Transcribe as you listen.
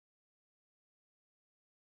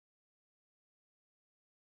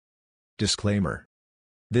Disclaimer.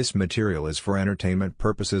 This material is for entertainment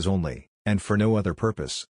purposes only, and for no other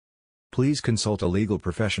purpose. Please consult a legal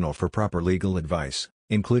professional for proper legal advice,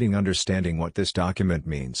 including understanding what this document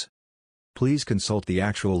means. Please consult the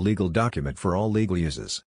actual legal document for all legal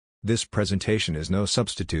uses. This presentation is no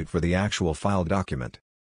substitute for the actual filed document.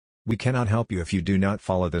 We cannot help you if you do not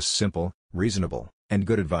follow this simple, reasonable, and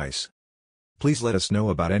good advice. Please let us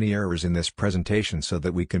know about any errors in this presentation so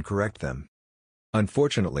that we can correct them.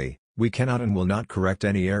 Unfortunately, we cannot and will not correct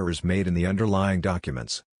any errors made in the underlying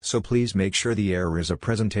documents, so please make sure the error is a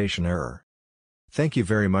presentation error. Thank you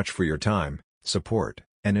very much for your time, support,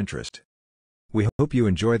 and interest. We hope you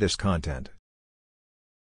enjoy this content.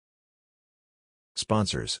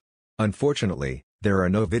 Sponsors. Unfortunately, there are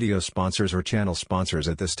no video sponsors or channel sponsors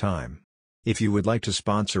at this time. If you would like to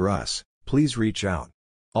sponsor us, please reach out.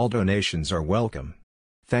 All donations are welcome.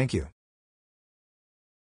 Thank you.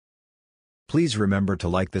 Please remember to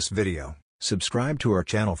like this video, subscribe to our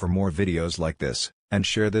channel for more videos like this, and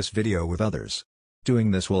share this video with others.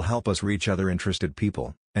 Doing this will help us reach other interested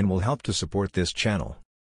people, and will help to support this channel.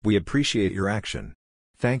 We appreciate your action.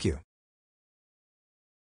 Thank you.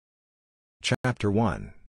 Chapter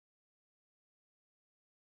 1.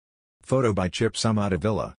 Photo by Chip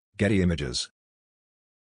Somatavilla, Getty Images.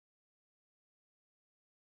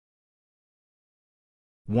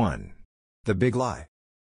 1. The Big Lie.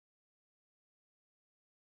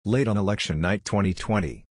 Late on election night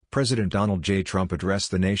 2020, President Donald J. Trump addressed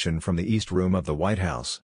the nation from the East Room of the White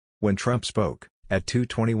House. When Trump spoke, at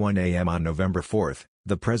 2:21 a.m. on November 4,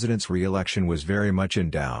 the president's re-election was very much in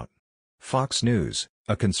doubt. Fox News,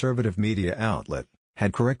 a conservative media outlet,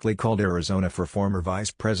 had correctly called Arizona for former Vice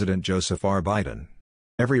President Joseph R. Biden.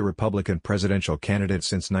 Every Republican presidential candidate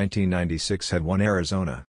since 1996 had won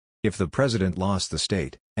Arizona. If the president lost the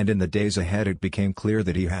state, and in the days ahead it became clear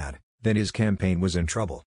that he had, then his campaign was in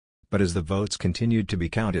trouble. But as the votes continued to be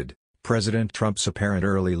counted, President Trump's apparent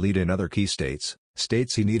early lead in other key states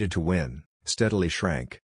he needed to win, steadily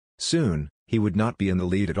shrank. Soon, he would not be in the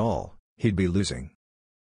lead at all, he'd be losing.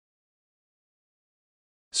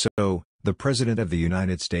 So, the President of the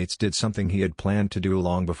United States did something he had planned to do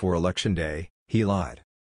long before Election Day: he lied.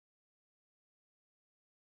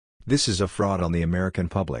 This is a fraud on the American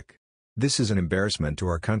public. This is an embarrassment to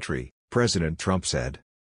our country, President Trump said.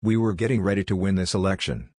 We were getting ready to win this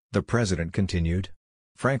election, the president continued.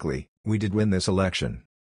 Frankly, we did win this election.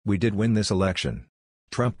 We did win this election.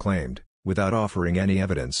 Trump claimed, without offering any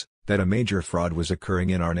evidence, that a major fraud was occurring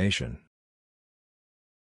in our nation.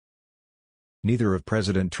 Neither of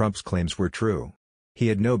President Trump's claims were true. He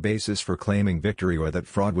had no basis for claiming victory or that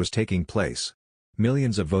fraud was taking place.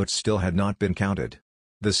 Millions of votes still had not been counted.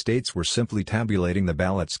 The states were simply tabulating the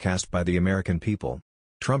ballots cast by the American people.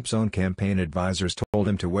 Trump's own campaign advisors told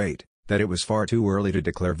him to wait, that it was far too early to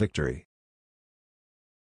declare victory.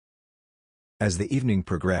 As the evening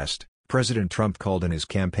progressed, President Trump called in his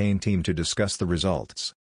campaign team to discuss the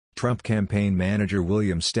results. Trump campaign manager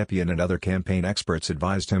William Stepien and other campaign experts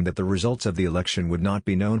advised him that the results of the election would not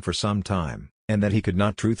be known for some time, and that he could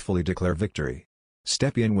not truthfully declare victory.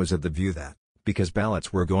 Stepien was of the view that, because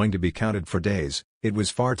ballots were going to be counted for days, it was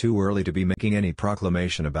far too early to be making any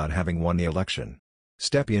proclamation about having won the election.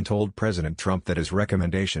 Stepien told President Trump that his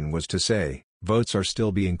recommendation was to say, votes are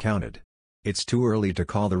still being counted. It's too early to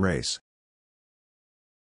call the race.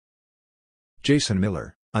 Jason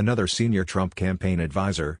Miller, another senior Trump campaign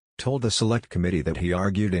advisor, told the Select Committee that he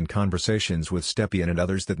argued in conversations with Stepien and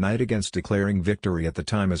others that night against declaring victory at the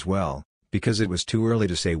time as well, because it was too early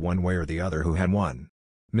to say one way or the other who had won.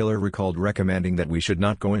 Miller recalled recommending that we should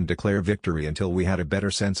not go and declare victory until we had a better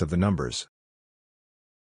sense of the numbers.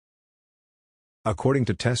 According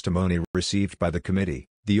to testimony received by the committee,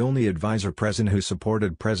 the only advisor present who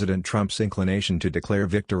supported President Trump's inclination to declare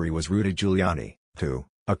victory was Rudy Giuliani, who,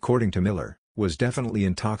 according to Miller, was definitely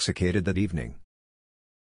intoxicated that evening.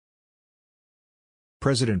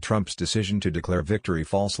 President Trump's decision to declare victory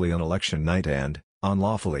falsely on election night and,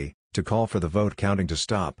 unlawfully, to call for the vote counting to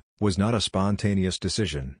stop, was not a spontaneous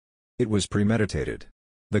decision. It was premeditated.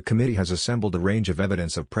 The committee has assembled a range of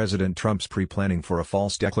evidence of President Trump's pre-planning for a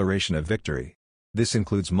false declaration of victory. This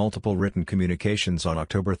includes multiple written communications on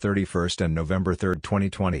October 31 and November 3,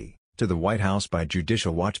 2020, to the White House by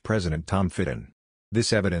Judicial Watch President Tom Fitton.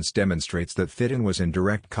 This evidence demonstrates that Fitton was in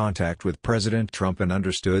direct contact with President Trump and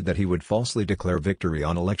understood that he would falsely declare victory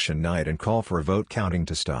on election night and call for a vote counting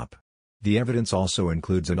to stop. The evidence also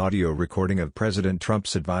includes an audio recording of President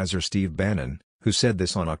Trump's advisor Steve Bannon, who said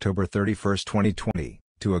this on October 31, 2020,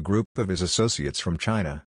 to a group of his associates from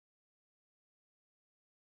China.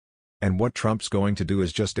 And what Trump's going to do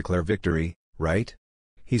is just declare victory, right?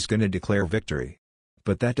 He's gonna declare victory.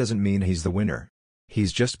 But that doesn't mean he's the winner.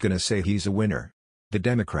 He's just gonna say he's a winner. The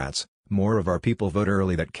Democrats, more of our people vote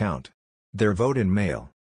early that count. Their vote in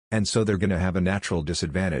mail. And so they're gonna have a natural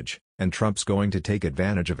disadvantage, and Trump's going to take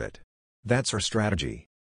advantage of it. That's our strategy.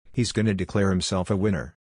 He's gonna declare himself a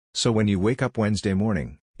winner. So when you wake up Wednesday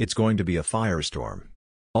morning, it's going to be a firestorm.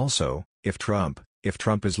 Also, if Trump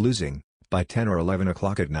is losing, by 10 or 11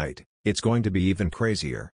 o'clock at night, it's going to be even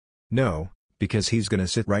crazier. No, because he's gonna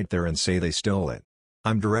sit right there and say they stole it.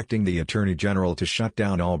 I'm directing the Attorney General to shut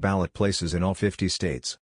down all ballot places in all 50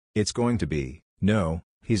 states. It's going to be, no,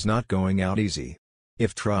 he's not going out easy.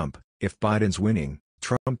 If Biden's winning,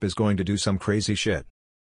 Trump is going to do some crazy shit.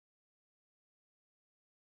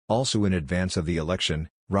 Also in advance of the election,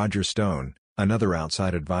 Roger Stone, another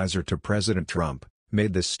outside advisor to President Trump,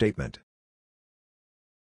 made this statement.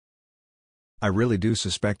 I really do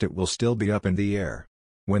suspect it will still be up in the air.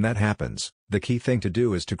 When that happens, the key thing to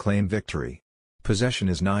do is to claim victory. Possession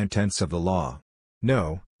is 9/10 of the law.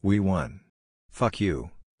 No, we won. Fuck you,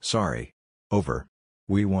 sorry. Over.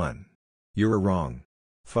 We won. You're wrong.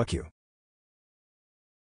 Fuck you.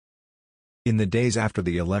 In the days after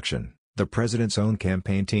the election, the president's own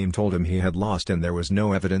campaign team told him he had lost and there was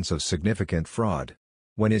no evidence of significant fraud.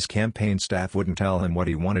 When his campaign staff wouldn't tell him what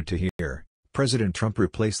he wanted to hear, President Trump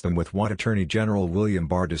replaced them with what Attorney General William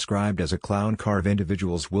Barr described as a clown car of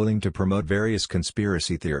individuals willing to promote various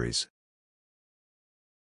conspiracy theories.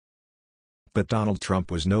 But Donald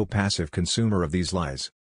Trump was no passive consumer of these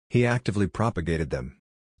lies. He actively propagated them.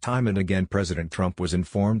 Time and again President Trump was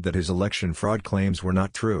informed that his election fraud claims were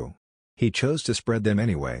not true. He chose to spread them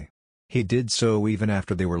anyway. He did so even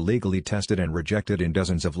after they were legally tested and rejected in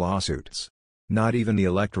dozens of lawsuits. Not even the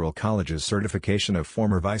Electoral College's certification of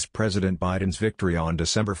former Vice President Biden's victory on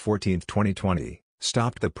December 14, 2020,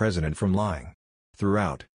 stopped the president from lying.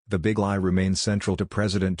 Throughout, the big lie remains central to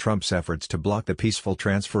President Trump's efforts to block the peaceful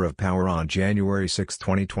transfer of power on January 6,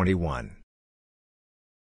 2021.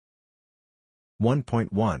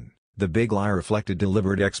 1.1. The big lie reflected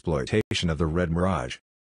deliberate exploitation of the red mirage.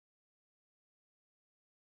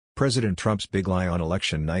 President Trump's big lie on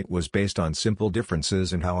election night was based on simple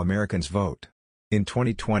differences in how Americans vote. In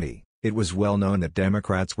 2020, it was well known that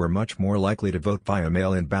Democrats were much more likely to vote via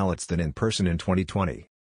mail-in ballots than in person in 2020.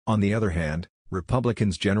 On the other hand,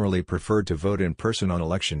 Republicans generally preferred to vote in person on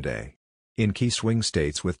Election Day. In key swing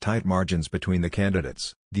states with tight margins between the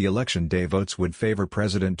candidates, the Election Day votes would favor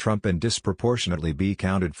President Trump and disproportionately be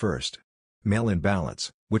counted first. Mail-in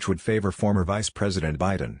ballots, which would favor former Vice President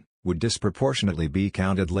Biden, would disproportionately be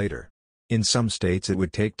counted later. In some states it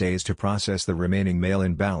would take days to process the remaining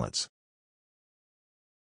mail-in ballots.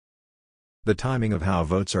 The timing of how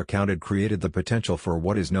votes are counted created the potential for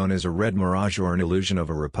what is known as a red mirage or an illusion of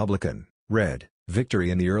a Republican, red, victory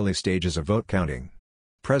in the early stages of vote counting.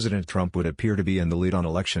 President Trump would appear to be in the lead on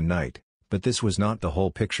election night, but this was not the whole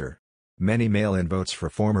picture. Many mail-in votes for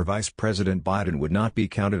former Vice President Biden would not be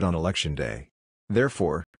counted on Election Day.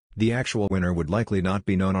 Therefore, the actual winner would likely not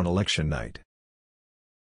be known on election night.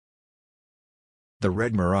 The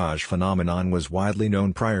red mirage phenomenon was widely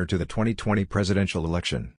known prior to the 2020 presidential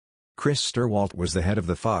election. Chris Stirwalt was the head of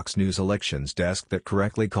the Fox News elections desk that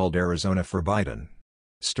correctly called Arizona for Biden.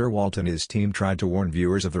 Stirwalt and his team tried to warn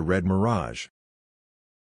viewers of the red mirage.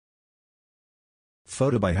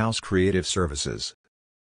 Photo by House Creative Services.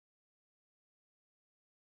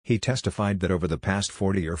 He testified that over the past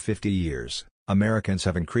 40 or 50 years, Americans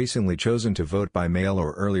have increasingly chosen to vote by mail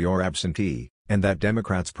or early or absentee, and that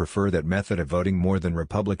Democrats prefer that method of voting more than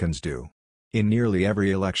Republicans do. In nearly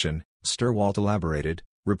every election, Stirwalt elaborated,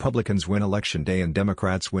 Republicans win Election Day and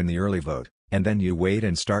Democrats win the early vote, and then you wait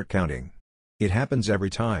and start counting. It happens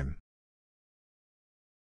every time.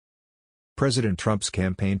 President Trump's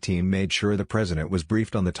campaign team made sure the president was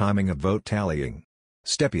briefed on the timing of vote tallying.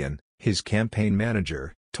 Stepien, his campaign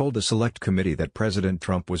manager, told the Select Committee that President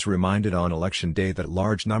Trump was reminded on Election Day that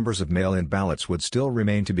large numbers of mail-in ballots would still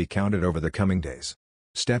remain to be counted over the coming days.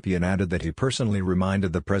 Stepien added that he personally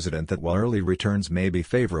reminded the president that while early returns may be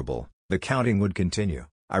favorable, the counting would continue.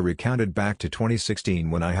 I recounted back to 2016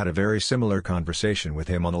 when I had a very similar conversation with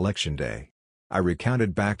him on Election Day. I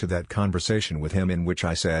recounted back to that conversation with him in which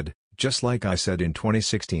I said, just like I said in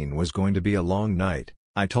 2016 was going to be a long night,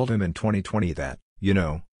 I told him in 2020 that,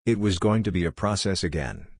 it was going to be a process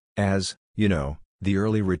again, as, the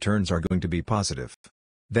early returns are going to be positive.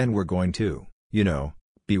 Then we're going to,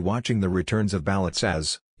 be watching the returns of ballots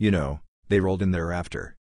as, they rolled in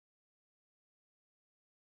thereafter.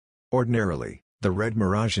 Ordinarily, the red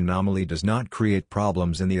mirage anomaly does not create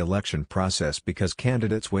problems in the election process because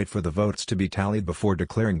candidates wait for the votes to be tallied before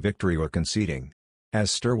declaring victory or conceding. As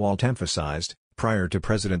Stirwalt emphasized, prior to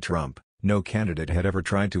President Trump, No candidate had ever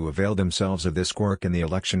tried to avail themselves of this quirk in the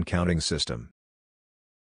election counting system.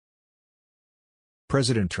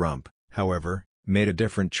 President Trump, however, made a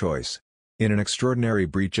different choice. In an extraordinary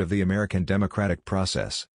breach of the American democratic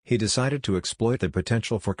process, he decided to exploit the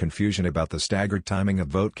potential for confusion about the staggered timing of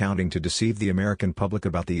vote counting to deceive the American public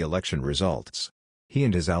about the election results. He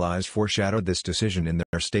and his allies foreshadowed this decision in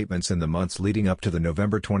their statements in the months leading up to the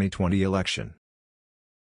November 2020 election.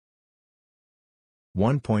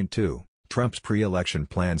 1.2 Trump's pre-election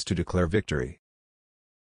plans to declare victory.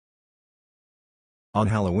 On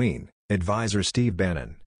Halloween, advisor Steve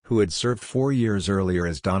Bannon, who had served 4 years earlier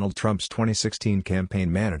as Donald Trump's 2016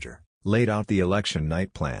 campaign manager, laid out the election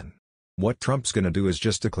night plan. What Trump's gonna do is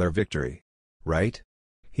just declare victory. Right?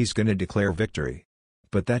 He's gonna declare victory.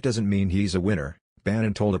 But that doesn't mean he's a winner,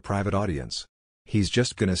 Bannon told a private audience. He's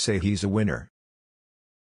just gonna say he's a winner.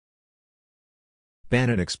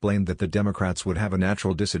 Bannon explained that the Democrats would have a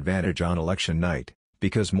natural disadvantage on election night,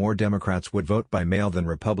 because more Democrats would vote by mail than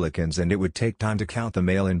Republicans and it would take time to count the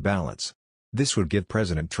mail-in ballots. This would give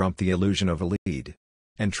President Trump the illusion of a lead.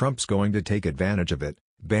 And Trump's going to take advantage of it,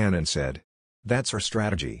 Bannon said. That's our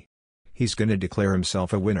strategy. He's gonna declare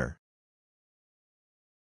himself a winner.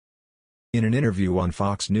 In an interview on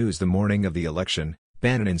Fox News the morning of the election,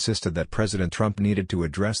 Bannon insisted that President Trump needed to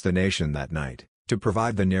address the nation that night, to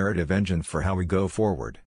provide the narrative engine for how we go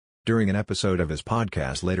forward. During an episode of his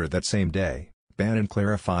podcast later that same day, Bannon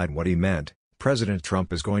clarified what he meant. President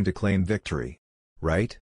Trump is going to claim victory.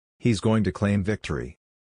 Right? He's going to claim victory.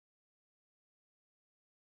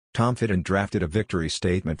 Tom Fitton drafted a victory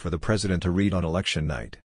statement for the president to read on election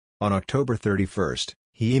night. On October 31st,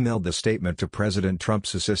 he emailed the statement to President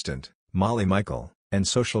Trump's assistant, Molly Michael, and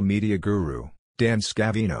social media guru, Dan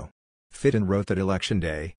Scavino. Fitton wrote that Election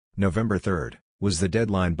Day, November 3rd, was the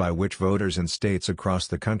deadline by which voters in states across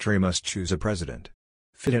the country must choose a president.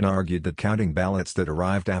 Fitton argued that counting ballots that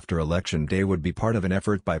arrived after Election Day would be part of an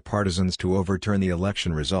effort by partisans to overturn the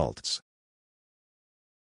election results.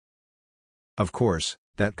 Of course,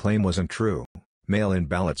 that claim wasn't true. Mail-in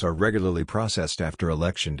ballots are regularly processed after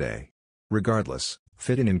Election Day. Regardless,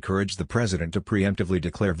 Fitton encouraged the president to preemptively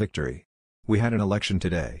declare victory. We had an election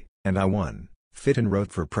today, and I won, Fitton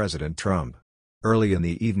wrote for President Trump. Early in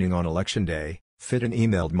the evening on Election Day, Fitton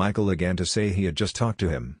emailed Michael again to say he had just talked to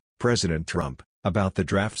him, President Trump, about the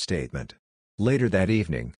draft statement. Later that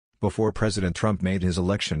evening, before President Trump made his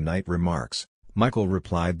election night remarks, Michael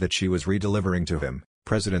replied that she was redelivering to him,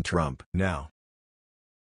 President Trump. Now.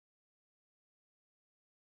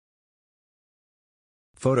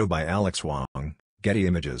 Photo by Alex Wong, Getty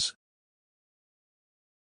Images.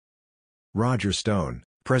 Roger Stone,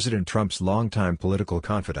 President Trump's longtime political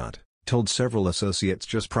confidant, told several associates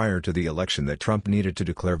just prior to the election that Trump needed to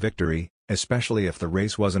declare victory, especially if the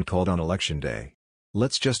race wasn't called on Election Day.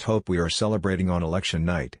 Let's just hope we are celebrating on election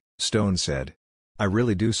night, Stone said. I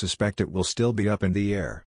really do suspect it will still be up in the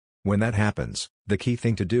air. When that happens, the key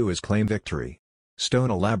thing to do is claim victory.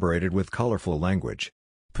 Stone elaborated with colorful language.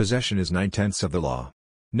 Possession is 9/10 of the law.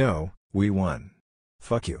 No, we won.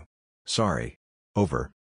 Fuck you. Sorry.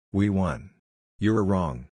 Over. We won. You're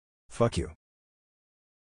wrong. Fuck you.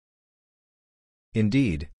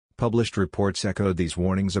 Indeed, published reports echoed these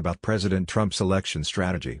warnings about President Trump's election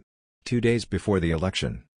strategy. 2 days before the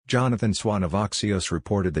election, Jonathan Swan of Axios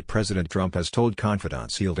reported that President Trump has told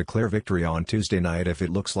confidants he'll declare victory on Tuesday night if it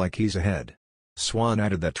looks like he's ahead. Swan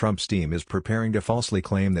added that Trump's team is preparing to falsely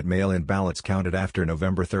claim that mail-in ballots counted after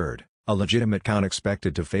November 3rd, a legitimate count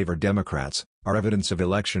expected to favor Democrats, are evidence of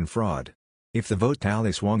election fraud. If the vote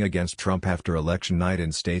tally swung against Trump after election night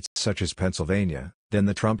in states such as Pennsylvania, then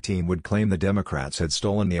the Trump team would claim the Democrats had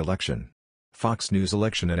stolen the election. Fox News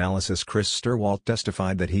election analyst Chris Sturwalt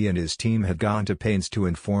testified that he and his team had gone to pains to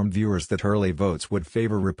inform viewers that early votes would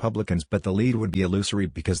favor Republicans but the lead would be illusory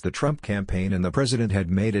because the Trump campaign and the president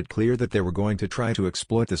had made it clear that they were going to try to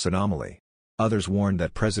exploit this anomaly. Others warned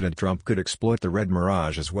that President Trump could exploit the red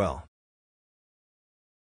mirage as well.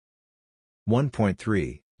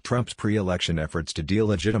 1.3 Trump's pre-election efforts to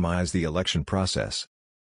delegitimize the election process.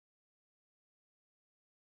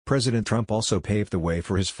 President Trump also paved the way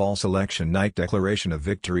for his false election night declaration of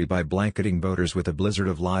victory by blanketing voters with a blizzard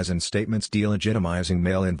of lies and statements delegitimizing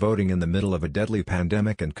mail-in voting in the middle of a deadly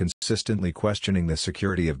pandemic and consistently questioning the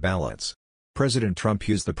security of ballots. President Trump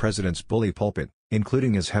used the president's bully pulpit,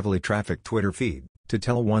 including his heavily trafficked Twitter feed, to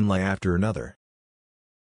tell one lie after another.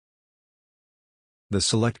 The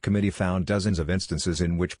Select Committee found dozens of instances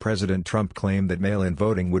in which President Trump claimed that mail-in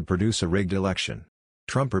voting would produce a rigged election.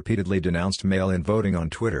 Trump repeatedly denounced mail-in voting on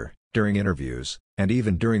Twitter, during interviews, and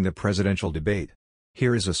even during the presidential debate.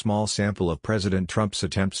 Here is a small sample of President Trump's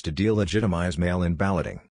attempts to delegitimize mail-in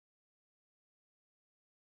balloting.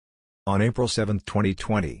 On April 7,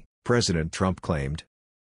 2020, President Trump claimed,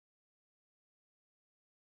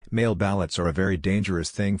 "Mail ballots are a very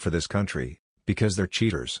dangerous thing for this country, because they're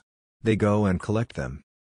cheaters. They go and collect them.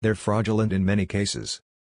 They're fraudulent in many cases.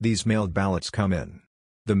 These mailed ballots come in.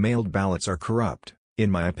 The mailed ballots are corrupt,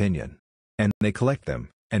 in my opinion. And they collect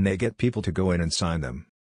them, and they get people to go in and sign them.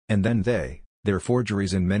 And then they're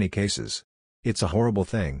forgeries in many cases. It's a horrible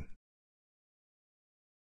thing."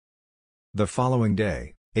 The following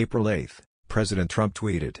day, April 8, President Trump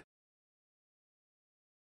tweeted,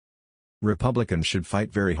 "Republicans should fight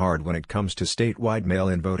very hard when it comes to statewide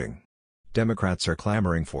mail-in voting. Democrats are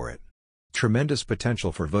clamoring for it. Tremendous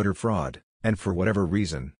potential for voter fraud, and for whatever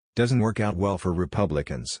reason, doesn't work out well for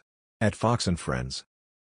Republicans." At Fox and Friends.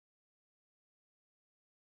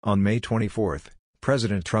 On May 24,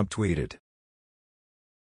 President Trump tweeted,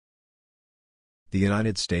 "The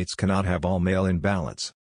United States cannot have all mail-in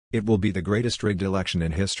ballots. It will be the greatest rigged election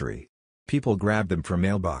in history. People grab them from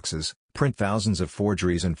mailboxes, print thousands of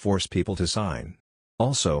forgeries and force people to sign.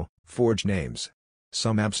 Also, forge names.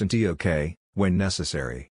 Some absentee OK, when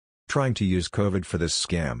necessary. Trying to use COVID for this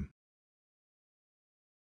scam."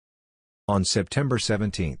 On September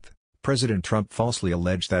 17, President Trump falsely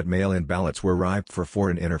alleged that mail-in ballots were ripe for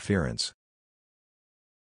foreign interference.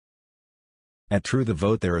 At True the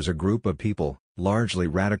Vote, there is a group of people, largely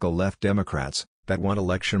radical left Democrats, that want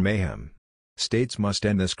election mayhem. States must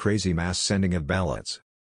end this crazy mass sending of ballots.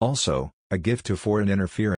 Also, a gift to foreign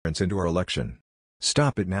interference into our election.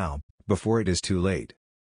 Stop it now, before it is too late.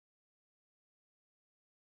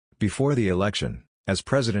 Before the election, as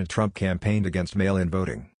President Trump campaigned against mail-in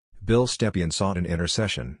voting, Bill Stepien sought an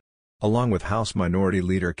intercession. Along with House Minority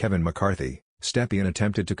Leader Kevin McCarthy, Stepien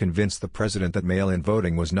attempted to convince the president that mail-in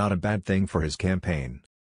voting was not a bad thing for his campaign.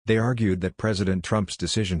 They argued that President Trump's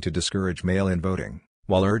decision to discourage mail-in voting,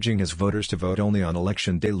 while urging his voters to vote only on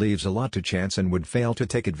Election Day, leaves a lot to chance and would fail to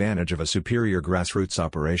take advantage of a superior grassroots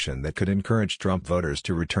operation that could encourage Trump voters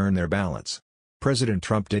to return their ballots. President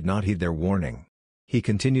Trump did not heed their warning. He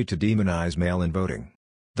continued to demonize mail-in voting.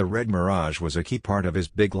 The red mirage was a key part of his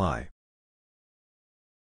big lie.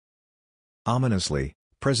 Ominously,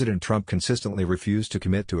 President Trump consistently refused to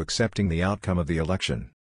commit to accepting the outcome of the election.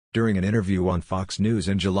 During an interview on Fox News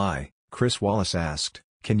in July, Chris Wallace asked,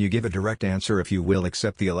 "Can you give a direct answer if you will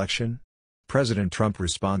accept the election?" President Trump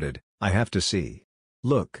responded, "I have to see.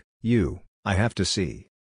 Look, I have to see.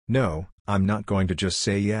 No, I'm not going to just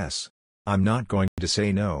say yes. I'm not going to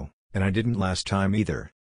say no, and I didn't last time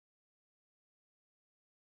either."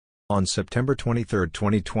 On September 23,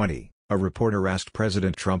 2020, a reporter asked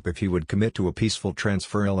President Trump if he would commit to a peaceful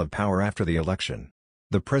transferal of power after the election.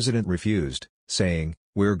 The president refused, saying,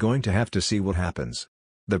 "We're going to have to see what happens."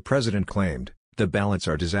 The president claimed, "The ballots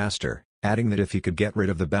are disaster," adding that if he could get rid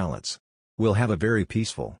of the ballots, "We'll have a very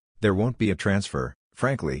peaceful, there won't be a transfer,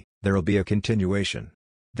 frankly, there'll be a continuation."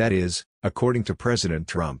 That is, according to President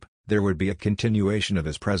Trump, there would be a continuation of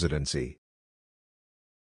his presidency.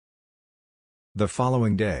 The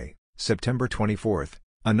following day, September 24,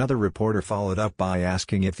 another reporter followed up by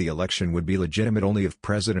asking if the election would be legitimate only if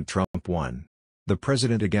President Trump won. The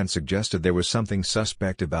president again suggested there was something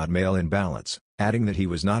suspect about mail-in ballots, adding that he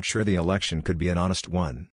was not sure the election could be an honest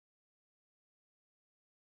one.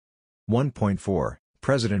 1.4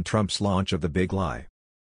 President Trump's launch of the big lie.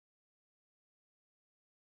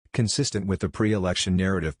 Consistent with the pre-election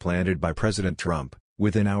narrative planted by President Trump,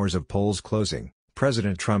 within hours of polls closing,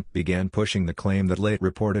 President Trump began pushing the claim that late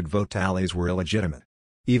reported vote tallies were illegitimate.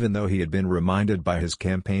 Even though he had been reminded by his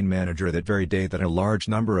campaign manager that very day that a large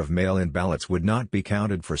number of mail-in ballots would not be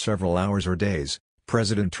counted for several hours or days,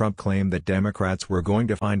 President Trump claimed that Democrats were going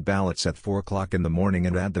to find ballots at 4 o'clock in the morning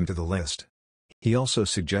and add them to the list. He also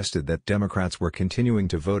suggested that Democrats were continuing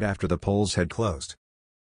to vote after the polls had closed.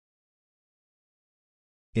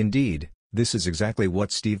 Indeed, this is exactly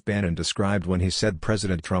what Steve Bannon described when he said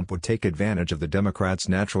President Trump would take advantage of the Democrats'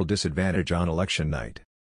 natural disadvantage on election night.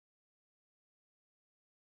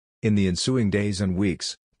 In the ensuing days and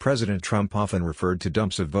weeks, President Trump often referred to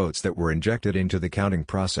dumps of votes that were injected into the counting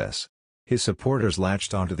process. His supporters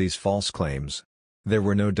latched onto these false claims. There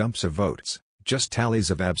were no dumps of votes, just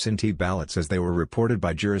tallies of absentee ballots as they were reported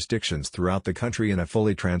by jurisdictions throughout the country in a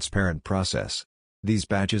fully transparent process. These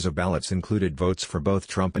batches of ballots included votes for both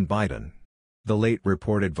Trump and Biden. The late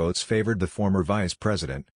reported votes favored the former vice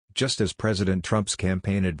president, just as President Trump's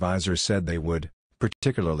campaign advisors said they would,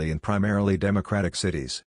 particularly in primarily Democratic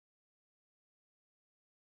cities.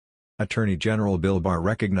 Attorney General Bill Barr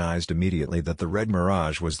recognized immediately that the red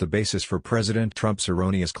mirage was the basis for President Trump's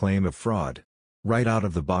erroneous claim of fraud. Right out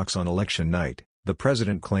of the box on election night, the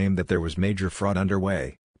president claimed that there was major fraud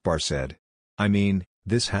underway. Barr said, "I mean,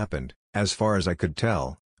 this happened, As far as I could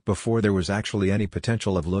tell, before there was actually any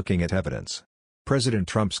potential of looking at evidence. President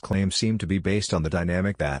Trump's claim seemed to be based on the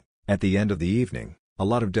dynamic that, at the end of the evening, a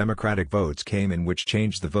lot of Democratic votes came in which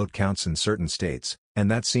changed the vote counts in certain states, and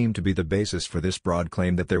that seemed to be the basis for this broad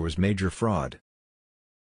claim that there was major fraud.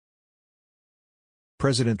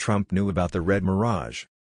 President Trump knew about the red mirage.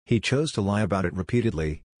 He chose to lie about it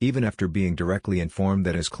repeatedly, even after being directly informed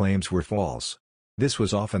that his claims were false. This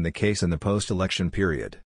was often the case in the post-election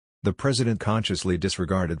period. The president consciously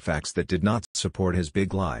disregarded facts that did not support his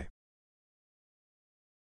big lie.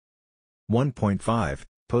 1.5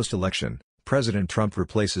 Post-election, President Trump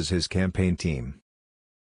replaces his campaign team.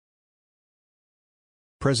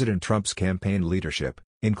 President Trump's campaign leadership,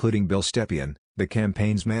 including Bill Stepien, the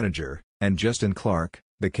campaign's manager, and Justin Clark,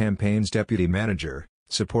 the campaign's deputy manager,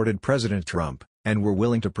 supported President Trump, and were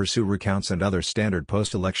willing to pursue recounts and other standard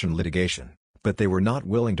post-election litigation, but they were not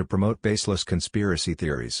willing to promote baseless conspiracy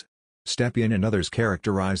theories. Stepien and others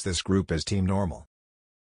characterized this group as Team Normal.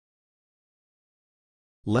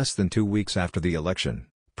 Less than 2 weeks after the election,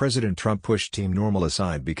 President Trump pushed Team Normal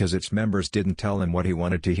aside because its members didn't tell him what he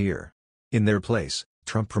wanted to hear. In their place,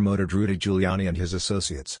 Trump promoted Rudy Giuliani and his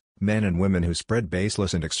associates, men and women who spread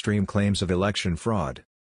baseless and extreme claims of election fraud.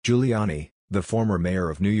 Giuliani, the former mayor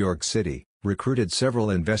of New York City, recruited several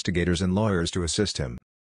investigators and lawyers to assist him.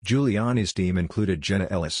 Giuliani's team included Jenna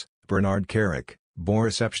Ellis, Bernard Kerik,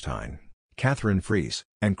 Boris Epshteyn, Catherine Freese,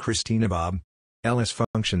 and Christina Bobb. Ellis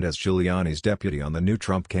functioned as Giuliani's deputy on the new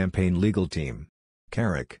Trump campaign legal team.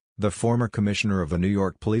 Kerik, the former commissioner of the New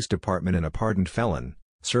York Police Department and a pardoned felon,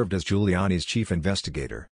 served as Giuliani's chief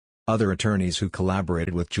investigator. Other attorneys who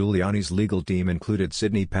collaborated with Giuliani's legal team included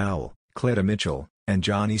Sidney Powell, Cleta Mitchell, and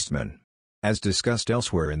John Eastman. As discussed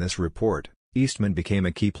elsewhere in this report, Eastman became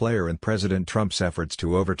a key player in President Trump's efforts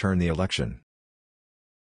to overturn the election.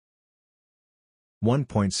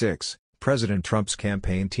 1.6 President Trump's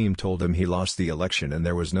campaign team told him he lost the election and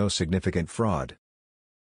there was no significant fraud.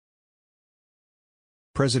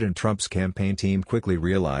 President Trump's campaign team quickly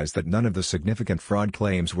realized that none of the significant fraud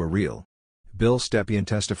claims were real. Bill Stepien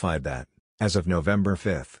testified that, as of November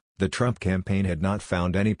 5, the Trump campaign had not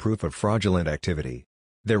found any proof of fraudulent activity.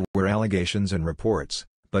 There were allegations and reports,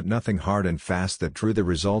 but nothing hard and fast that drew the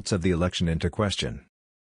results of the election into question.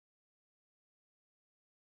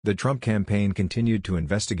 The Trump campaign continued to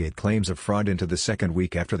investigate claims of fraud into the second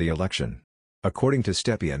week after the election. According to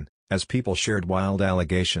Stepien, as people shared wild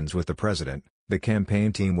allegations with the president, the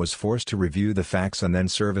campaign team was forced to review the facts and then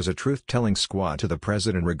serve as a truth-telling squad to the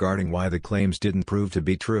president regarding why the claims didn't prove to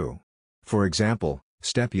be true. For example,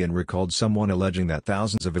 Stepien recalled someone alleging that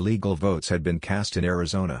thousands of illegal votes had been cast in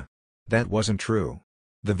Arizona. That wasn't true.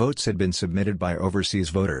 The votes had been submitted by overseas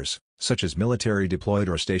voters, such as military deployed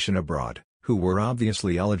or stationed abroad, who were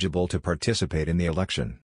obviously eligible to participate in the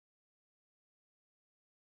election.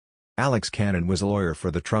 Alex Cannon was a lawyer for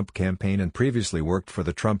the Trump campaign and previously worked for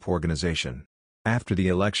the Trump Organization. After the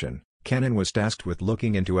election, Cannon was tasked with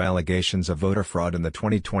looking into allegations of voter fraud in the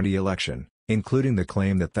 2020 election, including the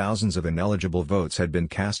claim that thousands of ineligible votes had been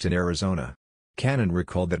cast in Arizona. Cannon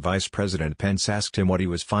recalled that Vice President Pence asked him what he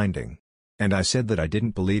was finding. And I said that I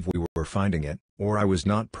didn't believe we were finding it, or I was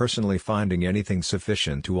not personally finding anything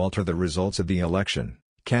sufficient to alter the results of the election,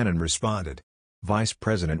 Cannon responded. Vice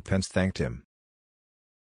President Pence thanked him.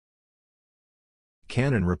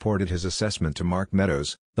 Cannon reported his assessment to Mark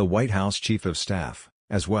Meadows, the White House Chief of Staff,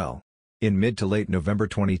 as well. In mid to late November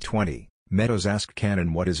 2020, Meadows asked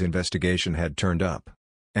Cannon what his investigation had turned up.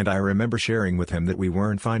 And I remember sharing with him that we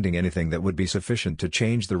weren't finding anything that would be sufficient to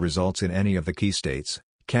change the results in any of the key states,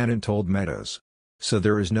 Cannon told Meadows. So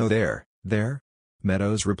there is no there?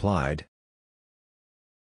 Meadows replied.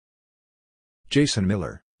 Jason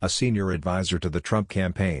Miller, a senior advisor to the Trump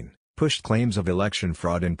campaign, pushed claims of election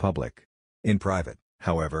fraud in public. In private,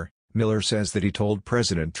 however, Miller says that he told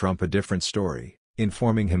President Trump a different story,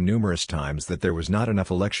 informing him numerous times that there was not enough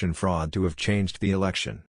election fraud to have changed the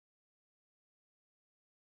election.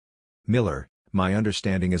 Miller, my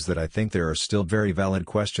understanding is that I think there are still very valid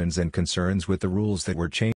questions and concerns with the rules that were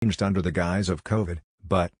changed under the guise of COVID,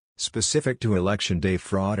 but, specific to election day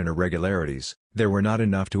fraud and irregularities, there were not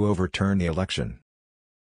enough to overturn the election.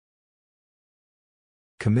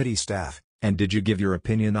 Committee staff, and did you give your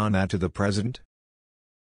opinion on that to the president?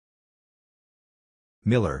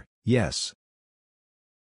 Miller, yes.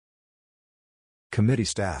 Committee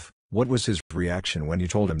staff, what was his reaction when you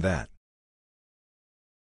told him that?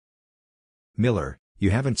 Miller, you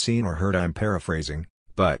haven't seen or heard, I'm paraphrasing,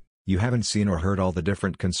 but, you haven't seen or heard all the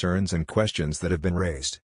different concerns and questions that have been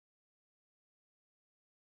raised.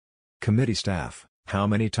 Committee staff, how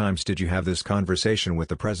many times did you have this conversation with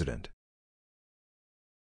the president?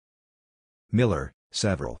 Miller,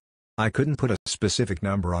 several. I couldn't put a specific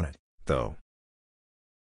number on it, though.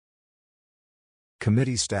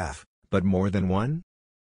 Committee staff, but more than one?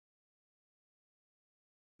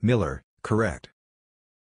 Miller, correct.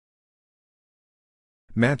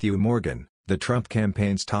 Matthew Morgan, the Trump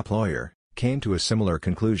campaign's top lawyer, came to a similar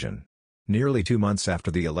conclusion. Nearly 2 months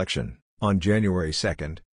after the election, on January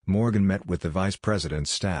 2, Morgan met with the vice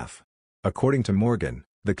president's staff. According to Morgan,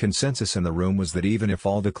 the consensus in the room was that even if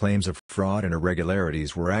all the claims of fraud and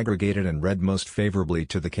irregularities were aggregated and read most favorably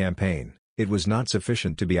to the campaign, it was not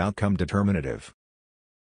sufficient to be outcome determinative.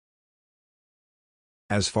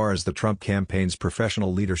 As far as the Trump campaign's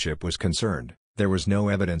professional leadership was concerned, there was no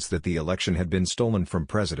evidence that the election had been stolen from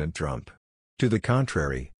President Trump. To the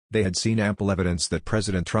contrary, they had seen ample evidence that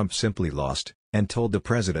President Trump simply lost, and told the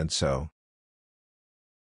president so.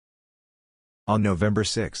 On November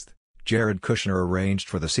 6, Jared Kushner arranged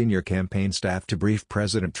for the senior campaign staff to brief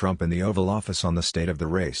President Trump in the Oval Office on the state of the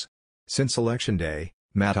race. Since Election Day,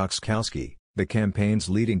 Matt Oczkowski, the campaign's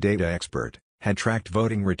leading data expert, had tracked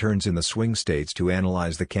voting returns in the swing states to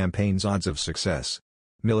analyze the campaign's odds of success.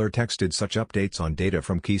 Miller texted such updates on data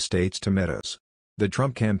from key states to Meadows. The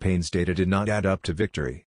Trump campaign's data did not add up to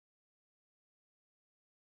victory.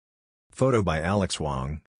 Photo by Alex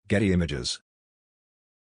Wong, Getty Images.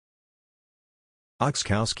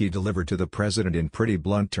 Oczkowski delivered to the president in pretty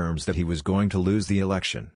blunt terms that he was going to lose the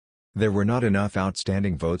election. There were not enough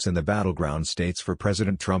outstanding votes in the battleground states for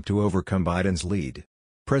President Trump to overcome Biden's lead.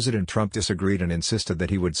 President Trump disagreed and insisted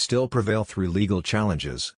that he would still prevail through legal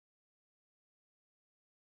challenges.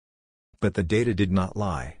 But the data did not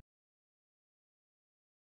lie.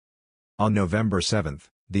 On November 7,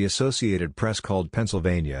 the Associated Press called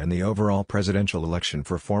Pennsylvania in the overall presidential election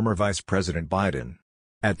for former Vice President Biden.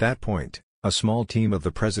 At that point, a small team of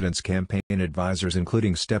the president's campaign advisors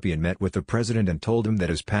including Stepien met with the president and told him that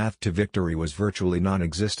his path to victory was virtually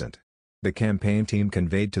non-existent. The campaign team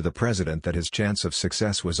conveyed to the president that his chance of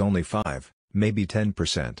success was only 5, maybe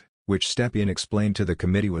 10%, which Stepien explained to the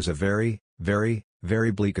committee was a very,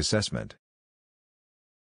 very bleak assessment.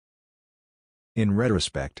 In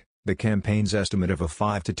retrospect, the campaign's estimate of a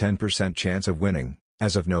 5 to 10% chance of winning,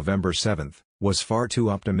 as of November 7, was far too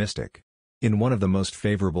optimistic. In one of the most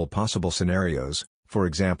favorable possible scenarios, for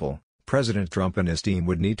example, President Trump and his team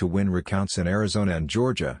would need to win recounts in Arizona and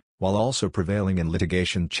Georgia, while also prevailing in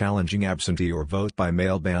litigation challenging absentee or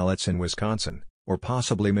vote-by-mail ballots in Wisconsin, or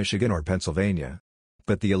possibly Michigan or Pennsylvania.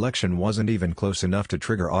 But the election wasn't even close enough to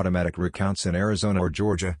trigger automatic recounts in Arizona or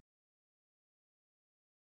Georgia.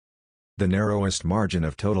 The narrowest margin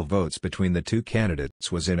of total votes between the two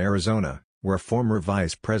candidates was in Arizona, where former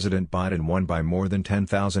Vice President Biden won by more than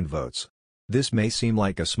 10,000 votes. This may seem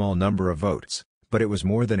like a small number of votes, but it was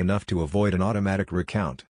more than enough to avoid an automatic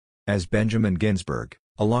recount. As Benjamin Ginsburg,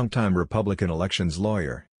 a longtime Republican elections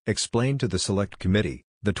lawyer, explained to the Select Committee,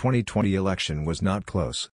 the 2020 election was not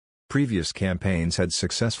close. Previous campaigns had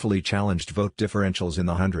successfully challenged vote differentials in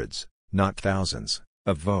the hundreds, not thousands,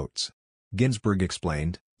 of votes. Ginsburg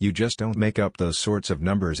explained, "You just don't make up those sorts of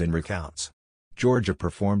numbers in recounts." Georgia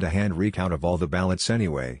performed a hand recount of all the ballots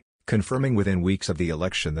anyway, confirming within weeks of the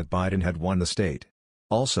election that Biden had won the state.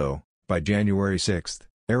 Also, by January 6,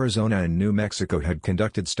 Arizona and New Mexico had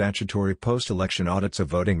conducted statutory post-election audits of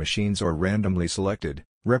voting machines or randomly selected,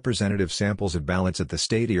 representative samples of ballots at the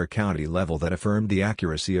state or county level that affirmed the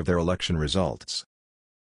accuracy of their election results.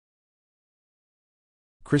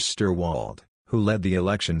 Chris Stirwalt, who led the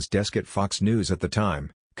elections desk at Fox News at the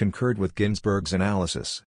time, concurred with Ginsburg's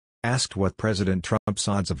analysis. Asked what President Trump's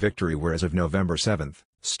odds of victory were as of November 7,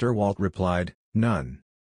 Stirwalt replied, "None."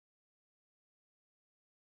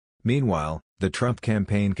 Meanwhile, the Trump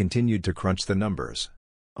campaign continued to crunch the numbers.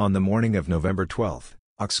 On the morning of November 12,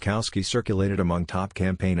 Oczkowski circulated among top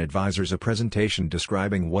campaign advisors a presentation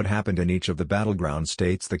describing what happened in each of the battleground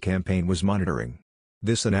states the campaign was monitoring.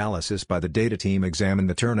 This analysis by the data team examined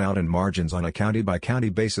the turnout and margins on a county-by-county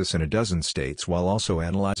basis in a dozen states while also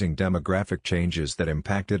analyzing demographic changes that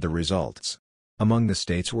impacted the results. Among the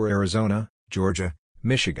states were Arizona, Georgia,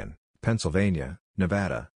 Michigan, Pennsylvania,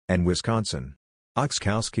 Nevada, and Wisconsin.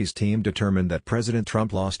 Oczkowski's team determined that President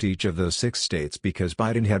Trump lost each of those 6 states because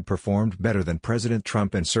Biden had performed better than President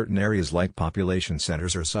Trump in certain areas like population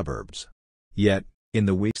centers or suburbs. Yet, in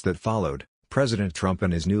the weeks that followed, President Trump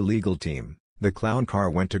and his new legal team, the clown car,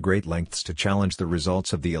 went to great lengths to challenge the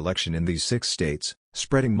results of the election in these 6 states,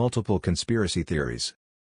 spreading multiple conspiracy theories.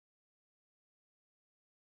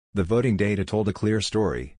 The voting data told a clear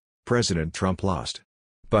story: President Trump lost.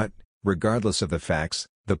 But, regardless of the facts,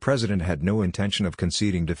 the president had no intention of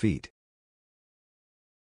conceding defeat.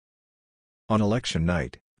 On election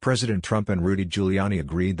night, President Trump and Rudy Giuliani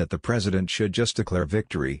agreed that the president should just declare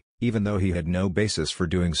victory, even though he had no basis for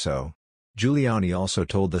doing so. Giuliani also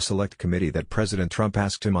told the Select Committee that President Trump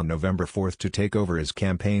asked him on November 4 to take over his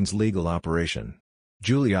campaign's legal operation.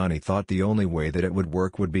 Giuliani thought the only way that it would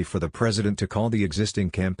work would be for the president to call the existing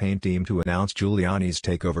campaign team to announce Giuliani's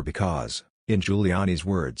takeover because, in Giuliani's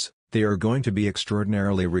words, "They are going to be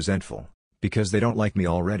extraordinarily resentful, because they don't like me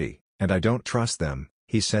already, and I don't trust them."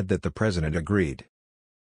 He said that the president agreed.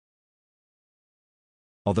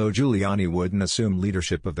 Although Giuliani wouldn't assume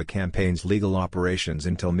leadership of the campaign's legal operations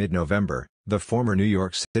until mid-November, the former New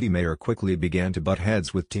York City mayor quickly began to butt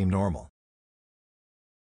heads with Team Normal.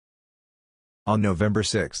 On November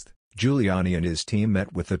 6, Giuliani and his team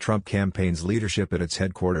met with the Trump campaign's leadership at its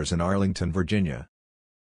headquarters in Arlington, Virginia.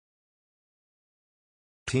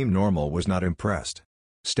 Team Normal was not impressed.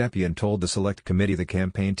 Stepien told the Select Committee the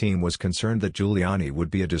campaign team was concerned that Giuliani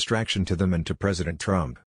would be a distraction to them and to President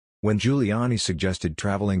Trump. When Giuliani suggested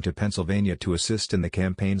traveling to Pennsylvania to assist in the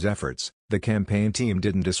campaign's efforts, the campaign team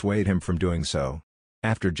didn't dissuade him from doing so.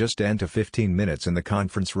 After just 10 to 15 minutes in the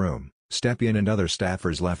conference room, Stepien and other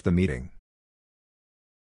staffers left the meeting.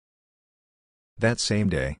 That same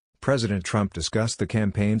day, President Trump discussed the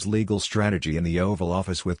campaign's legal strategy in the Oval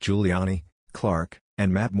Office with Giuliani, Clark,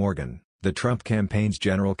 and Matt Morgan, the Trump campaign's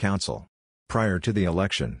general counsel. Prior to the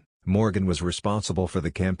election, Morgan was responsible for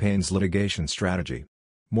the campaign's litigation strategy.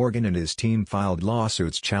 Morgan and his team filed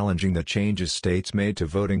lawsuits challenging the changes states made to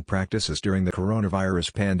voting practices during the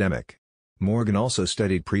coronavirus pandemic. Morgan also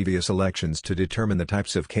studied previous elections to determine the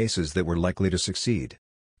types of cases that were likely to succeed.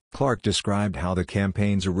 Clark described how the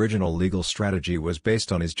campaign's original legal strategy was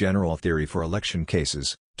based on his general theory for election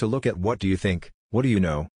cases, to look at what do you think, what do you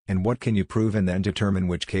know, and what can you prove, and then determine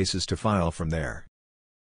which cases to file from there.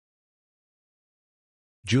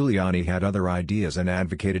 Giuliani had other ideas and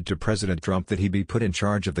advocated to President Trump that he be put in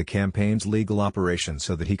charge of the campaign's legal operation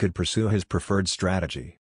so that he could pursue his preferred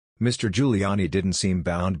strategy. Mr. Giuliani didn't seem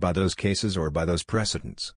bound by those cases or by those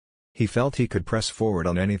precedents. He felt he could press forward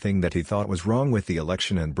on anything that he thought was wrong with the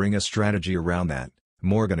election and bring a strategy around that,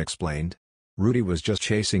 Morgan explained. Rudy was just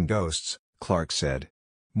chasing ghosts, Clark said.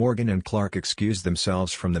 Morgan and Clark excused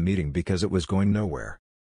themselves from the meeting because it was going nowhere.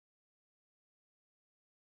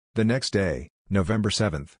 The next day, November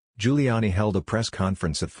 7, Giuliani held a press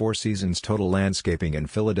conference at Four Seasons Total Landscaping in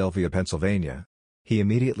Philadelphia, Pennsylvania. He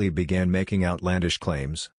immediately began making outlandish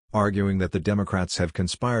claims, arguing that the Democrats have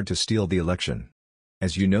conspired to steal the election.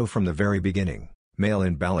 As you know from the very beginning,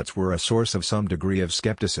 mail-in ballots were a source of some degree of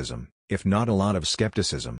skepticism, if not a lot of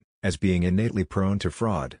skepticism, as being innately prone to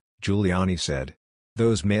fraud, Giuliani said.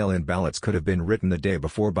 Those mail-in ballots could have been written the day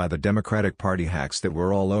before by the Democratic Party hacks that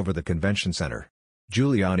were all over the convention center.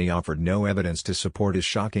 Giuliani offered no evidence to support his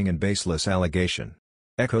shocking and baseless allegation.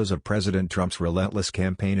 Echoes of President Trump's relentless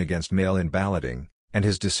campaign against mail-in balloting, and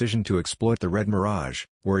his decision to exploit the red mirage,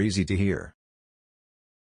 were easy to hear.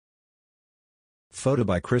 Photo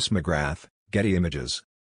by Chris McGrath, Getty Images.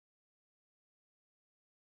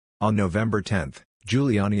 On November 10,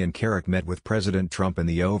 Giuliani and Carrick met with President Trump in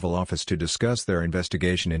the Oval Office to discuss their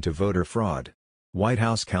investigation into voter fraud. White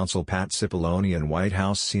House counsel Pat Cipollone and White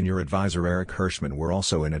House senior advisor Eric Hirschman were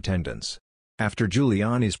also in attendance. After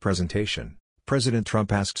Giuliani's presentation, President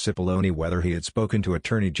Trump asked Cipollone whether he had spoken to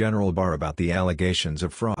Attorney General Barr about the allegations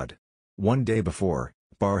of fraud. One day before,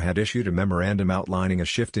 Barr had issued a memorandum outlining a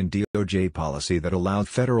shift in DOJ policy that allowed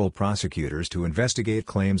federal prosecutors to investigate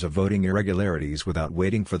claims of voting irregularities without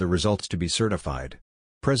waiting for the results to be certified.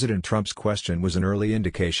 President Trump's question was an early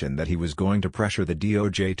indication that he was going to pressure the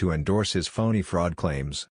DOJ to endorse his phony fraud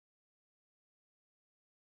claims.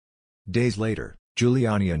 Days later,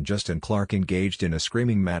 Giuliani and Justin Clark engaged in a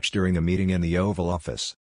screaming match during a meeting in the Oval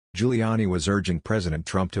Office. Giuliani was urging President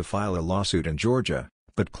Trump to file a lawsuit in Georgia,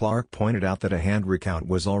 but Clark pointed out that a hand recount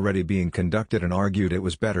was already being conducted and argued it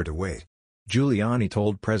was better to wait. Giuliani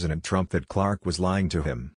told President Trump that Clark was lying to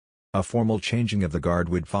him. A formal changing of the guard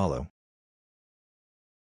would follow.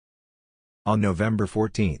 On November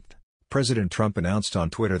 14, President Trump announced on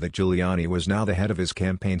Twitter that Giuliani was now the head of his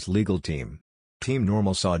campaign's legal team. Team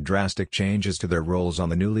Normal saw drastic changes to their roles on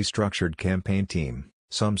the newly structured campaign team,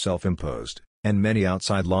 some self-imposed, and many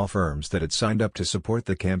outside law firms that had signed up to support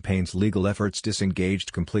the campaign's legal efforts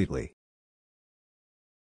disengaged completely.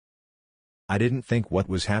 "I didn't think what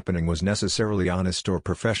was happening was necessarily honest or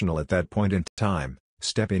professional at that point in time,"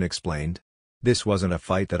 Stepien explained. "This wasn't a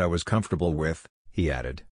fight that I was comfortable with," he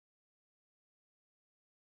added.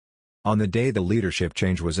 On the day the leadership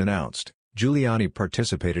change was announced, Giuliani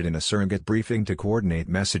participated in a surrogate briefing to coordinate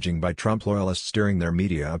messaging by Trump loyalists during their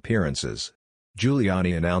media appearances.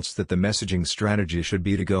 Giuliani announced that the messaging strategy should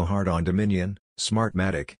be to go hard on Dominion,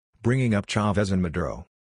 Smartmatic, bringing up Chavez and Maduro.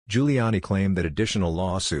 Giuliani claimed that additional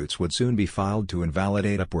lawsuits would soon be filed to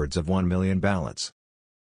invalidate upwards of 1 million ballots.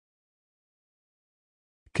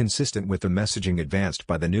 Consistent with the messaging advanced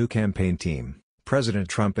by the new campaign team, President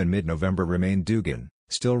Trump in mid-November remained Dugan,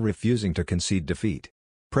 still refusing to concede defeat.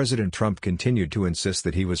 President Trump continued to insist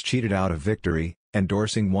that he was cheated out of victory,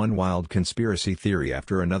 endorsing one wild conspiracy theory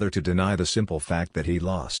after another to deny the simple fact that he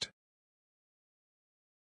lost.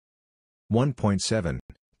 1.7.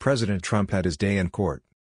 President Trump had his day in court.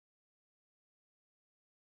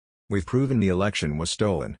 "We've proven the election was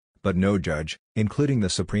stolen, but no judge, including the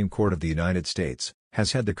Supreme Court of the United States,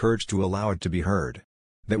 has had the courage to allow it to be heard."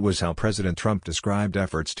 That was how President Trump described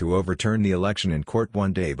efforts to overturn the election in court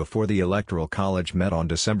one day before the Electoral College met on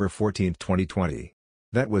December 14, 2020.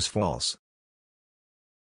 That was false.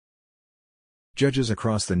 Judges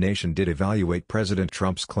across the nation did evaluate President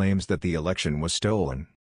Trump's claims that the election was stolen.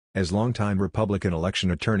 As longtime Republican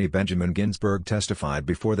election attorney Benjamin Ginsburg testified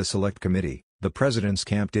before the Select Committee, the president's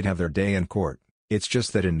camp did have their day in court, it's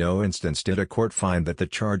just that in no instance did a court find that the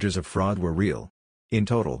charges of fraud were real. In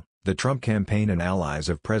total, the Trump campaign and allies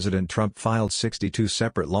of President Trump filed 62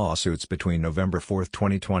 separate lawsuits between November 4,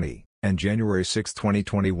 2020, and January 6,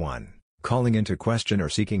 2021, calling into question or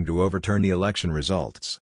seeking to overturn the election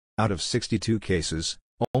results. Out of 62 cases,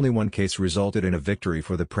 only one case resulted in a victory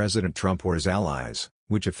for the President Trump or his allies,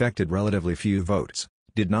 which affected relatively few votes,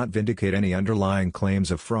 did not vindicate any underlying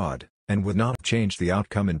claims of fraud, and would not have changed the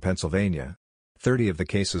outcome in Pennsylvania. 30 of the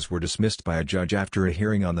cases were dismissed by a judge after a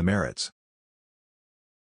hearing on the merits.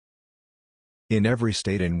 In every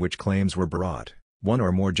state in which claims were brought, one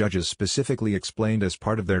or more judges specifically explained as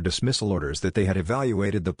part of their dismissal orders that they had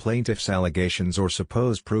evaluated the plaintiff's allegations or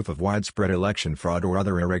supposed proof of widespread election fraud or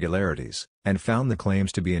other irregularities, and found the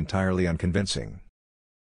claims to be entirely unconvincing.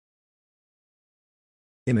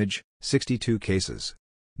 Image, 62 cases.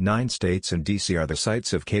 9 states and D.C. are the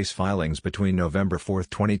sites of case filings between November 4,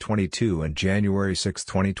 2022 and January 6,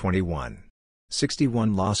 2021.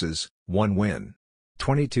 61 losses, 1 win.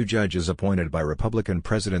 22 judges appointed by Republican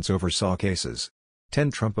presidents oversaw cases. 10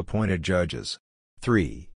 Trump-appointed judges.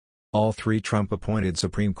 3. All 3 Trump-appointed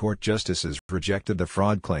Supreme Court justices rejected the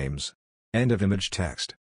fraud claims. End of image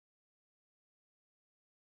text.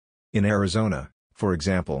 In Arizona, for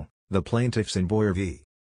example, the plaintiffs in Boyer v.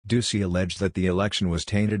 Ducey alleged that the election was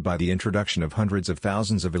tainted by the introduction of hundreds of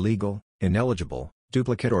thousands of illegal, ineligible,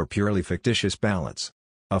 duplicate or purely fictitious ballots.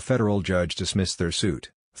 A federal judge dismissed their suit,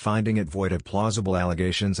 finding it void of plausible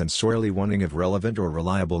allegations and sorely wanting of relevant or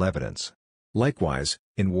reliable evidence. Likewise,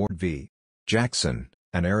 in Ward v. Jackson,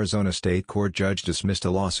 an Arizona state court judge dismissed a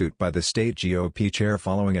lawsuit by the state GOP chair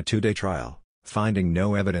following a 2-day trial, finding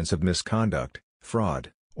no evidence of misconduct,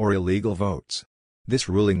 fraud, or illegal votes. This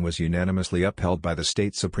ruling was unanimously upheld by the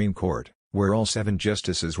state Supreme Court, where all 7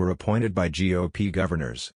 justices were appointed by GOP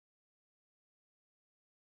governors.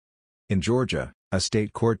 In Georgia, a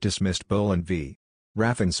state court dismissed Boland v.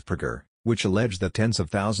 Raffensperger, which alleged that tens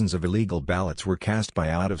of thousands of illegal ballots were cast by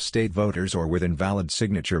out-of-state voters or with invalid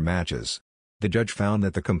signature matches. The judge found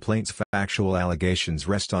that the complaint's factual allegations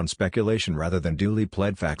rest on speculation rather than duly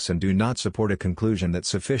pled facts and do not support a conclusion that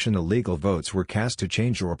sufficient illegal votes were cast to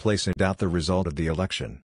change or place in doubt the result of the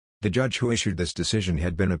election. The judge who issued this decision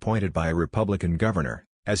had been appointed by a Republican governor,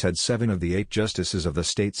 as had 7 of the 8 justices of the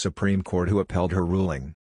state Supreme Court who upheld her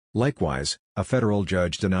ruling. Likewise, a federal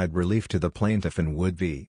judge denied relief to the plaintiff in Wood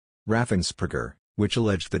v. Raffensperger, which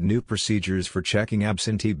alleged that new procedures for checking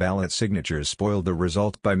absentee ballot signatures spoiled the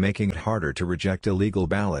result by making it harder to reject illegal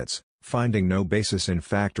ballots, finding no basis in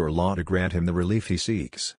fact or law to grant him the relief he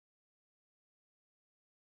seeks.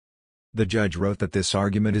 The judge wrote that this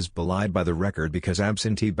argument is belied by the record because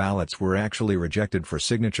absentee ballots were actually rejected for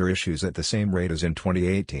signature issues at the same rate as in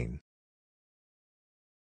 2018.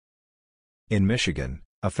 In Michigan,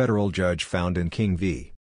 a federal judge found in King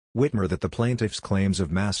v. Whitmer that the plaintiff's claims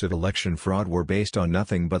of massive election fraud were based on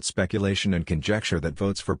nothing but speculation and conjecture that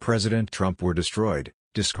votes for President Trump were destroyed,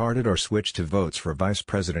 discarded or switched to votes for Vice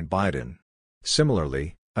President Biden.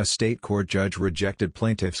 Similarly, a state court judge rejected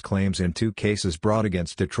plaintiffs' claims in 2 cases brought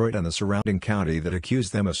against Detroit and the surrounding county that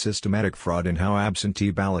accused them of systematic fraud in how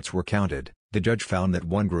absentee ballots were counted. The judge found that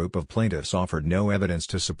one group of plaintiffs offered no evidence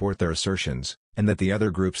to support their assertions, and that the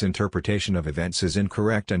other group's interpretation of events is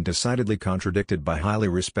incorrect and decidedly contradicted by highly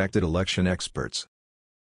respected election experts.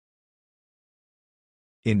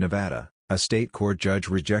 In Nevada, a state court judge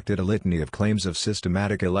rejected a litany of claims of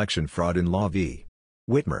systematic election fraud in Law v.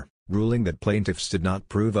 Whitmer, ruling that plaintiffs did not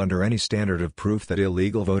prove under any standard of proof that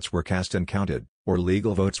illegal votes were cast and counted, or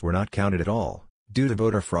legal votes were not counted at all, due to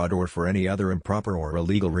voter fraud or for any other improper or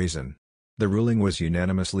illegal reason. The ruling was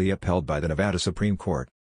unanimously upheld by the Nevada Supreme Court.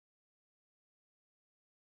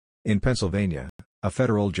 In Pennsylvania, a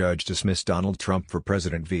federal judge dismissed Donald Trump for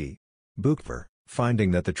President v. Buchver, finding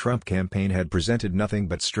that the Trump campaign had presented nothing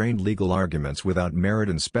but strained legal arguments without merit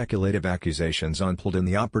and speculative accusations unpulled in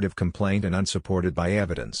the operative complaint and unsupported by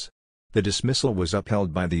evidence. The dismissal was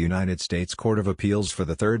upheld by the United States Court of Appeals for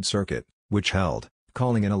the Third Circuit, which held,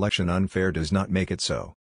 calling an election unfair does not make it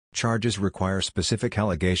so. Charges require specific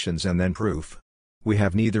allegations and then proof. We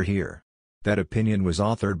have neither here. That opinion was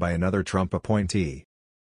authored by another Trump appointee.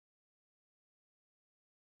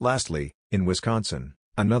 Lastly, in Wisconsin,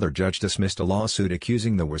 another judge dismissed a lawsuit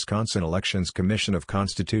accusing the Wisconsin Elections Commission of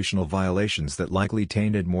constitutional violations that likely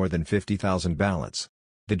tainted more than 50,000 ballots.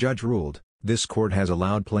 The judge ruled, this court has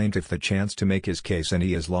allowed plaintiff the chance to make his case and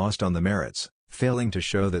he has lost on the merits, failing to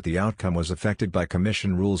show that the outcome was affected by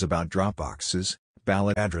commission rules about drop boxes,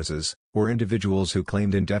 ballot addresses, or individuals who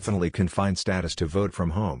claimed indefinitely confined status to vote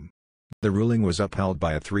from home. The ruling was upheld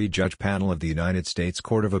by a three-judge panel of the United States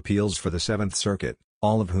Court of Appeals for the Seventh Circuit,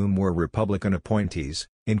 all of whom were Republican appointees,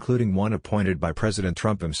 including one appointed by President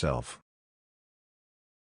Trump himself.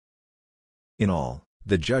 In all,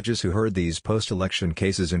 the judges who heard these post-election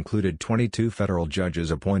cases included 22 federal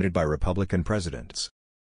judges appointed by Republican presidents.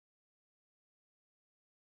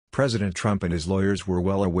 President Trump and his lawyers were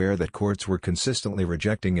well aware that courts were consistently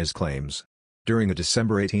rejecting his claims. During a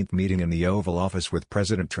December 18 meeting in the Oval Office with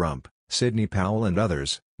President Trump, Sidney Powell and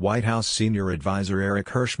others, White House senior advisor Eric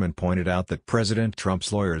Hirschman pointed out that President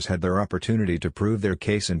Trump's lawyers had their opportunity to prove their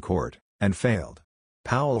case in court, and failed.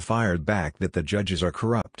 Powell fired back that the judges are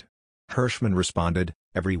corrupt. Hirschman responded,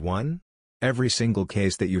 "Every one? Every single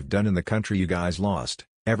case that you've done in the country you guys lost,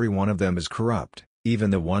 every one of them is corrupt, even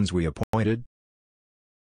the ones we appointed?"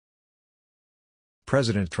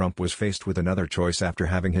 President Trump was faced with another choice after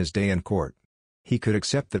having his day in court. He could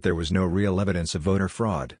accept that there was no real evidence of voter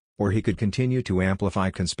fraud, or he could continue to amplify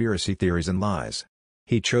conspiracy theories and lies.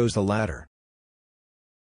 He chose the latter.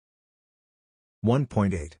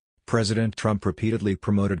 1.8. President Trump repeatedly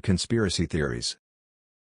promoted conspiracy theories.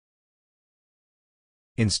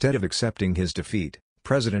 Instead of accepting his defeat,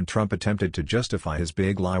 President Trump attempted to justify his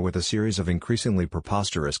big lie with a series of increasingly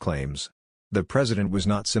preposterous claims. The president was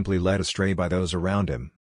not simply led astray by those around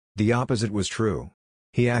him. The opposite was true.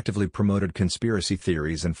 He actively promoted conspiracy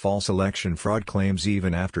theories and false election fraud claims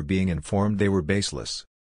even after being informed they were baseless.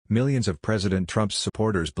 Millions of President Trump's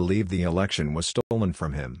supporters believed the election was stolen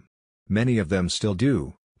from him. Many of them still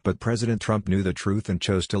do, but President Trump knew the truth and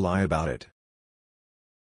chose to lie about it.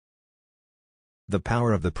 The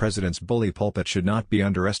power of the president's bully pulpit should not be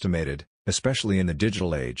underestimated, especially in the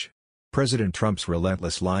digital age. President Trump's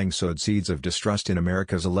relentless lying sowed seeds of distrust in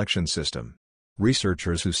America's election system.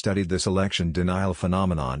 Researchers who studied this election denial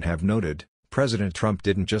phenomenon have noted, President Trump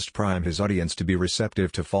didn't just prime his audience to be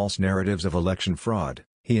receptive to false narratives of election fraud,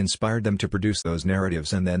 he inspired them to produce those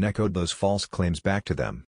narratives and then echoed those false claims back to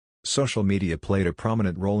them. Social media played a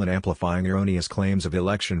prominent role in amplifying erroneous claims of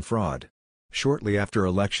election fraud. Shortly after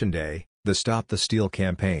Election Day, the Stop the Steal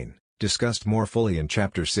campaign, discussed more fully in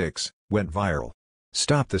Chapter 6, went viral.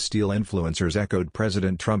 Stop the Steal influencers echoed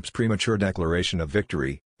President Trump's premature declaration of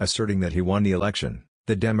victory, asserting that he won the election,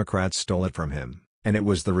 the Democrats stole it from him, and it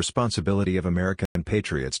was the responsibility of American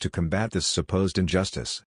patriots to combat this supposed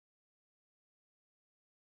injustice.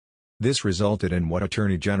 This resulted in what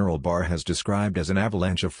Attorney General Barr has described as an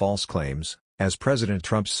avalanche of false claims, as President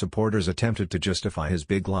Trump's supporters attempted to justify his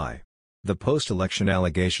big lie. The post-election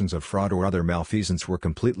allegations of fraud or other malfeasance were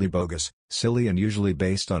completely bogus, silly and usually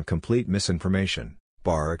based on complete misinformation,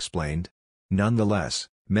 Barr explained. Nonetheless,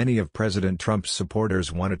 many of President Trump's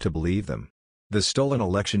supporters wanted to believe them. The stolen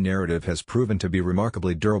election narrative has proven to be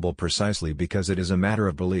remarkably durable precisely because it is a matter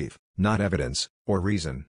of belief, not evidence, or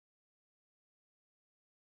reason.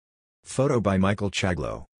 Photo by Michael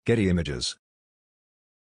Ciaglo, Getty Images.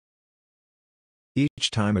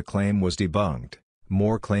 Each time a claim was debunked,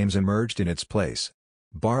 more claims emerged in its place.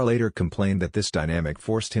 Barr later complained that this dynamic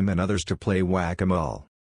forced him and others to play whack-a-mole.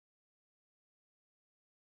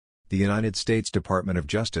 The United States Department of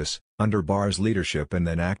Justice, under Barr's leadership and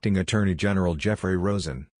then acting Attorney General Jeffrey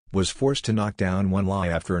Rosen, was forced to knock down one lie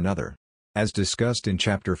after another. As discussed in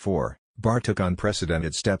Chapter 4, Barr took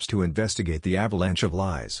unprecedented steps to investigate the avalanche of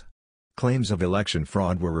lies. Claims of election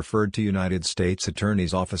fraud were referred to United States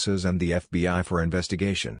Attorney's offices and the FBI for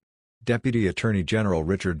investigation. Deputy Attorney General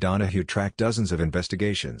Richard Donahue tracked dozens of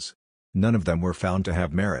investigations. None of them were found to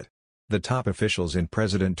have merit. The top officials in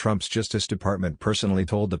President Trump's Justice Department personally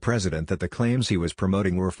told the president that the claims he was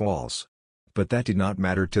promoting were false. But that did not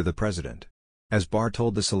matter to the president. As Barr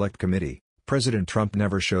told the Select Committee, President Trump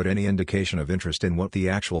never showed any indication of interest in what the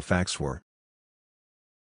actual facts were.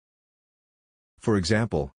 For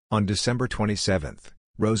example, on December 27,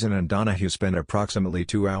 Rosen and Donahue spent approximately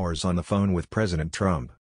 2 hours on the phone with President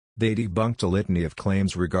Trump. They debunked a litany of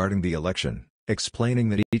claims regarding the election, explaining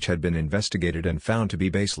that each had been investigated and found to be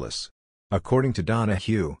baseless. According to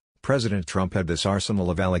Donahue, President Trump had this arsenal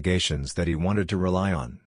of allegations that he wanted to rely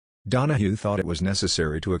on. Donahue thought it was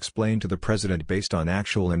necessary to explain to the president based on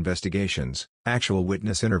actual investigations, actual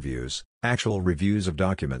witness interviews, actual reviews of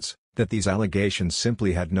documents, that these allegations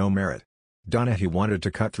simply had no merit. Donahue wanted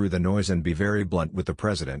to cut through the noise and be very blunt with the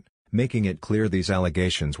president, making it clear these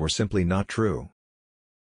allegations were simply not true.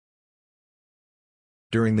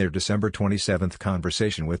 During their December 27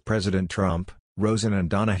 conversation with President Trump, Rosen and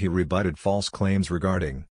Donahue rebutted false claims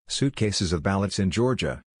regarding suitcases of ballots in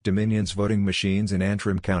Georgia, Dominion's voting machines in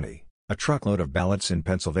Antrim County, a truckload of ballots in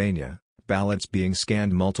Pennsylvania, ballots being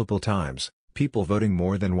scanned multiple times, people voting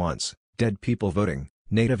more than once, dead people voting,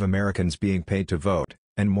 Native Americans being paid to vote,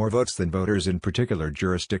 and more votes than voters in particular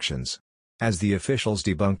jurisdictions. As the officials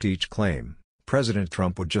debunked each claim, President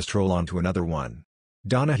Trump would just roll on to another one.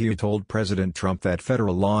 Donahue told President Trump that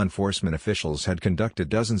federal law enforcement officials had conducted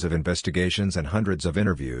dozens of investigations and hundreds of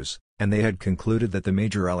interviews, and they had concluded that the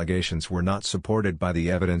major allegations were not supported by the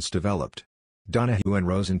evidence developed. Donahue and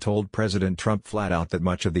Rosen told President Trump flat out that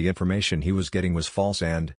much of the information he was getting was false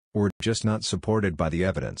or just not supported by the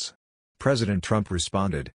evidence. President Trump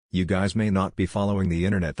responded, "You guys may not be following the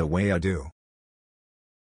internet the way I do."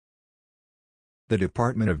 The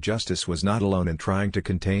Department of Justice was not alone in trying to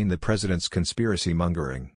contain the president's conspiracy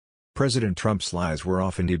mongering. President Trump's lies were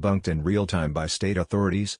often debunked in real time by state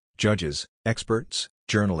authorities, judges, experts,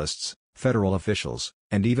 journalists, federal officials,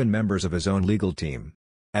 and even members of his own legal team.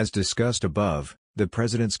 As discussed above, the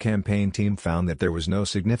president's campaign team found that there was no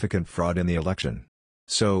significant fraud in the election.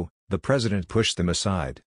 So, the president pushed them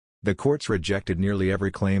aside. The courts rejected nearly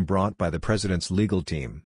every claim brought by the president's legal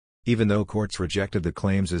team. Even though courts rejected the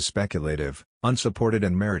claims as speculative, unsupported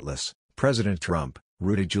and meritless, President Trump,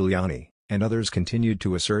 Rudy Giuliani, and others continued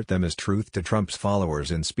to assert them as truth to Trump's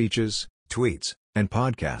followers in speeches, tweets, and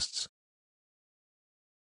podcasts.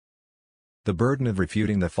 The burden of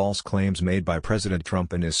refuting the false claims made by President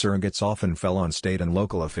Trump and his surrogates often fell on state and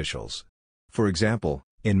local officials. For example,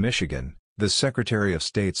 in Michigan, the Secretary of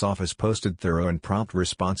State's office posted thorough and prompt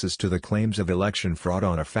responses to the claims of election fraud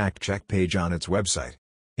on a fact-check page on its website.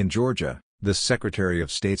 In Georgia, the Secretary of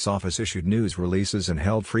State's office issued news releases and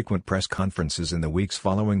held frequent press conferences in the weeks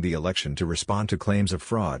following the election to respond to claims of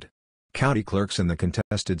fraud. County clerks in the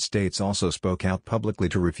contested states also spoke out publicly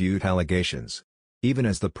to refute allegations. Even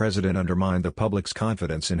as the president undermined the public's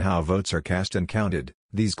confidence in how votes are cast and counted,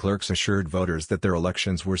 these clerks assured voters that their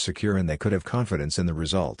elections were secure and they could have confidence in the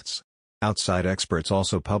results. Outside experts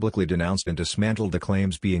also publicly denounced and dismantled the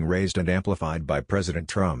claims being raised and amplified by President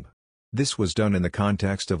Trump. This was done in the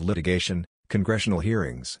context of litigation, congressional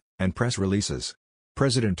hearings, and press releases.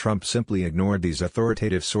 President Trump simply ignored these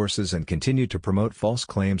authoritative sources and continued to promote false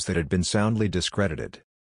claims that had been soundly discredited.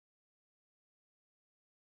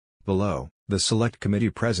 Below, the Select Committee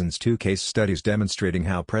presents 2 case studies demonstrating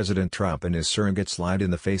how President Trump and his surrogates lied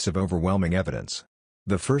in the face of overwhelming evidence.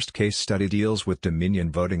 The first case study deals with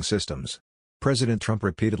Dominion voting systems. President Trump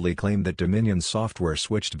repeatedly claimed that Dominion's software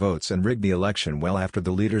switched votes and rigged the election well after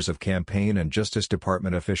the leaders of campaign and Justice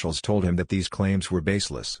Department officials told him that these claims were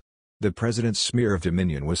baseless. The president's smear of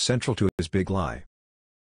Dominion was central to his big lie.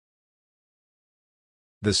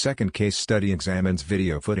 The second case study examines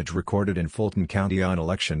video footage recorded in Fulton County on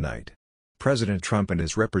election night. President Trump and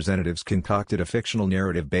his representatives concocted a fictional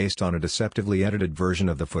narrative based on a deceptively edited version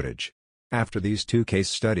of the footage. After these 2 case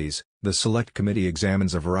studies, the Select Committee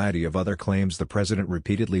examines a variety of other claims the president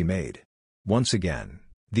repeatedly made. Once again,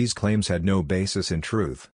 these claims had no basis in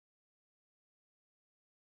truth.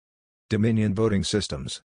 Dominion voting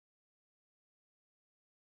systems.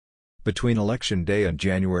 Between Election Day and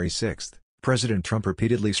January 6, President Trump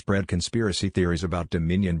repeatedly spread conspiracy theories about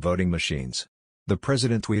Dominion voting machines. The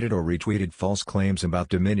president tweeted or retweeted false claims about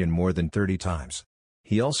Dominion more than 30 times.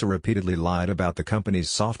 He also repeatedly lied about the company's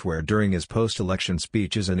software during his post-election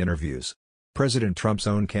speeches and interviews. President Trump's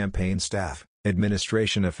own campaign staff,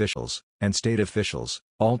 administration officials, and state officials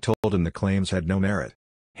all told him the claims had no merit.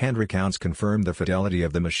 Hand recounts confirmed the fidelity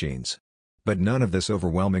of the machines. But none of this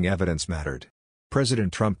overwhelming evidence mattered.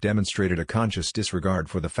 President Trump demonstrated a conscious disregard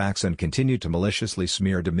for the facts and continued to maliciously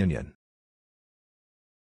smear Dominion.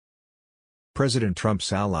 President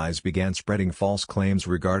Trump's allies began spreading false claims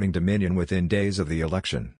regarding Dominion within days of the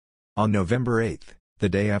election. On November 8, the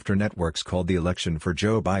day after networks called the election for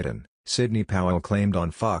Joe Biden, Sidney Powell claimed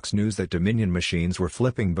on Fox News that Dominion machines were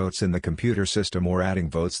flipping votes in the computer system or adding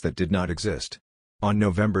votes that did not exist. On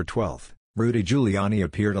November 12, Rudy Giuliani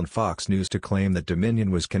appeared on Fox News to claim that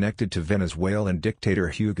Dominion was connected to Venezuelan dictator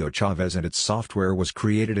Hugo Chavez and its software was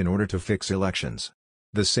created in order to fix elections.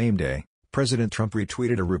 The same day, President Trump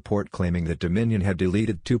retweeted a report claiming that Dominion had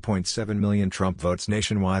deleted 2.7 million Trump votes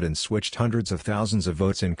nationwide and switched hundreds of thousands of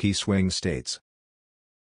votes in key swing states.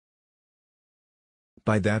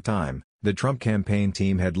 By that time, the Trump campaign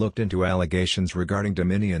team had looked into allegations regarding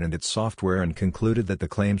Dominion and its software and concluded that the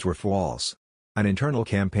claims were false. An internal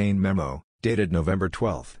campaign memo, dated November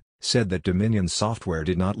 12, said that Dominion's software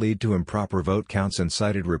did not lead to improper vote counts and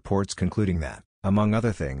cited reports concluding that, among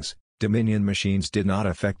other things, Dominion machines did not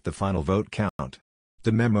affect the final vote count.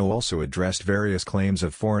 The memo also addressed various claims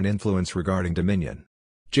of foreign influence regarding Dominion.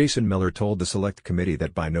 Jason Miller told the Select Committee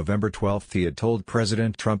that by November 12 he had told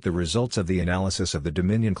President Trump the results of the analysis of the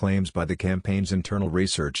Dominion claims by the campaign's internal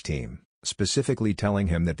research team, specifically telling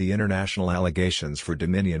him that the international allegations for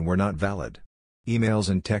Dominion were not valid. Emails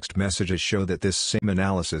and text messages show that this same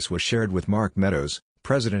analysis was shared with Mark Meadows,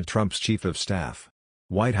 President Trump's chief of staff.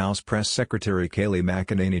 White House Press Secretary Kayleigh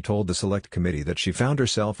McEnany told the Select Committee that she found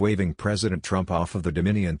herself waving President Trump off of the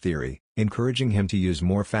Dominion theory, encouraging him to use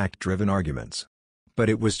more fact-driven arguments. But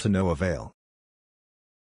it was to no avail.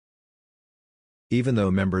 Even though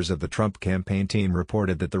members of the Trump campaign team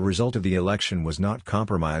reported that the result of the election was not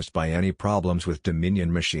compromised by any problems with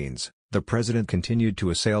Dominion machines, the president continued to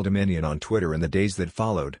assail Dominion on Twitter in the days that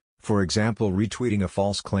followed, for example retweeting a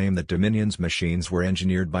false claim that Dominion's machines were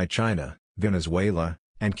engineered by China, Venezuela,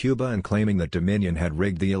 and Cuba and claiming that Dominion had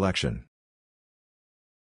rigged the election.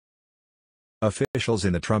 Officials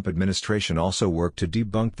in the Trump administration also worked to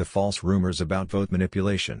debunk the false rumors about vote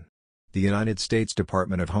manipulation. The United States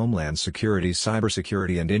Department of Homeland Security's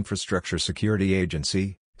Cybersecurity and Infrastructure Security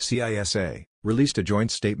Agency, CISA, released a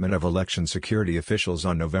joint statement of election security officials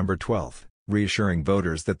on November 12, reassuring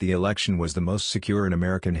voters that the election was the most secure in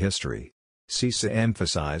American history. CISA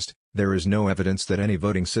emphasized, there is no evidence that any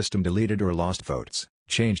voting system deleted or lost votes,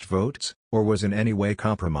 changed votes, or was in any way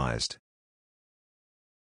compromised.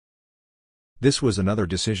 This was another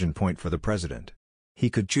decision point for the president. He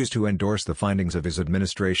could choose to endorse the findings of his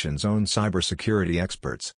administration's own cybersecurity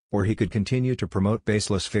experts, or he could continue to promote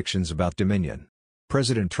baseless fictions about Dominion.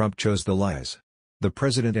 President Trump chose the lies. The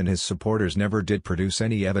president and his supporters never did produce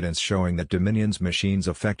any evidence showing that Dominion's machines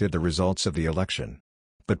affected the results of the election.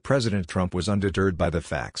 But President Trump was undeterred by the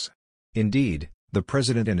facts. Indeed, the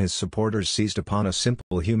president and his supporters seized upon a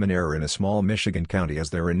simple human error in a small Michigan county as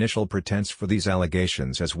their initial pretense for these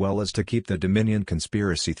allegations as well as to keep the Dominion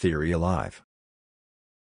conspiracy theory alive.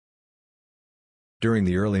 During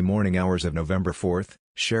the early morning hours of November 4,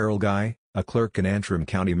 Cheryl Guy, a clerk in Antrim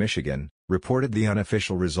County, Michigan, reported the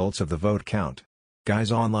unofficial results of the vote count.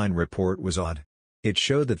 Guy's online report was odd. It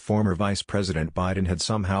showed that former Vice President Biden had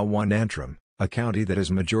somehow won Antrim, a county that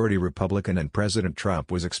is majority Republican and President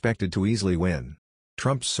Trump was expected to easily win.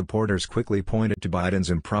 Trump's supporters quickly pointed to Biden's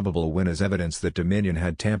improbable win as evidence that Dominion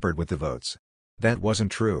had tampered with the votes. That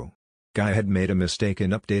wasn't true. Guy had made a mistake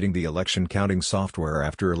in updating the election counting software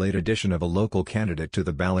after a late addition of a local candidate to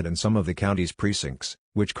the ballot in some of the county's precincts,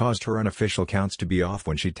 which caused her unofficial counts to be off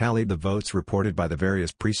when she tallied the votes reported by the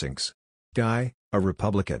various precincts. Guy, a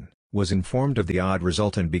Republican, was informed of the odd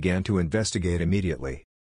result and began to investigate immediately.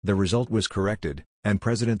 The result was corrected, and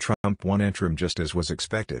President Trump won Antrim just as was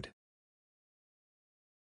expected.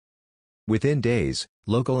 Within days,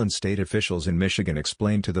 local and state officials in Michigan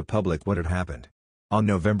explained to the public what had happened. On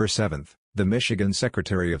November 7, the Michigan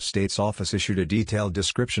Secretary of State's office issued a detailed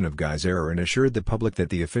description of Guy's error and assured the public that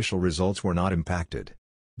the official results were not impacted.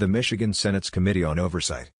 The Michigan Senate's Committee on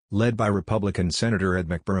Oversight, led by Republican Senator Ed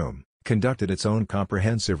McBroom, conducted its own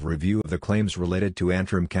comprehensive review of the claims related to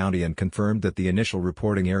Antrim County and confirmed that the initial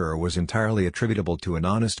reporting error was entirely attributable to an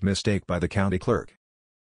honest mistake by the county clerk.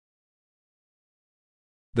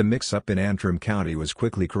 The mix-up in Antrim County was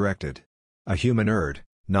quickly corrected. A human error,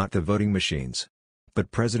 not the voting machines.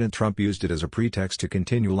 But President Trump used it as a pretext to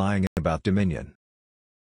continue lying about Dominion.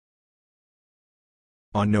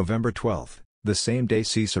 On November 12, the same day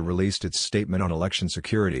CISA released its statement on election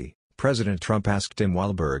security, President Trump asked Tim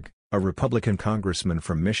Walberg, a Republican congressman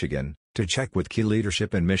from Michigan, to check with key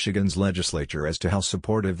leadership in Michigan's legislature as to how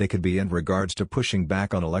supportive they could be in regards to pushing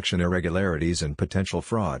back on election irregularities and potential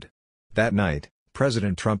fraud. That night,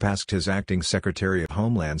 President Trump asked his acting Secretary of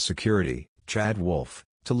Homeland Security, Chad Wolf,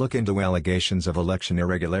 to look into allegations of election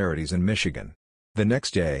irregularities in Michigan. The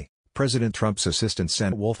next day, President Trump's assistant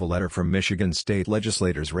sent Wolf a letter from Michigan state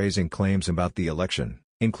legislators raising claims about the election,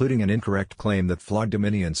 including an incorrect claim that flawed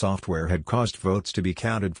Dominion software had caused votes to be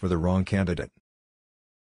counted for the wrong candidate.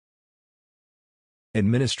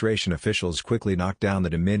 Administration officials quickly knocked down the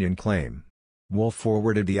Dominion claim. Wolf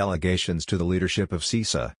forwarded the allegations to the leadership of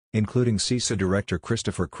CISA, including CISA Director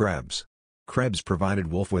Christopher Krebs. Krebs provided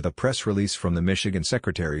Wolf with a press release from the Michigan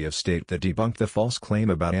Secretary of State that debunked the false claim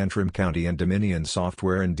about Antrim County and Dominion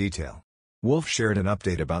software in detail. Wolf shared an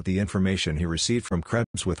update about the information he received from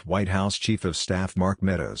Krebs with White House Chief of Staff Mark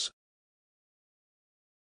Meadows.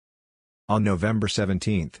 On November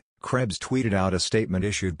 17, Krebs tweeted out a statement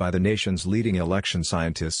issued by the nation's leading election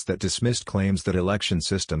scientists that dismissed claims that election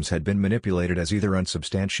systems had been manipulated as either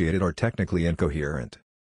unsubstantiated or technically incoherent.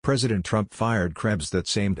 President Trump fired Krebs that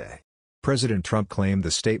same day. President Trump claimed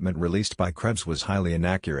the statement released by Krebs was highly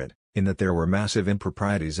inaccurate, in that there were massive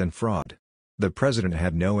improprieties and fraud. The president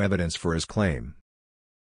had no evidence for his claim.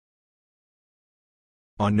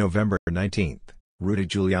 On November 19, Rudy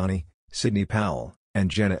Giuliani, Sidney Powell,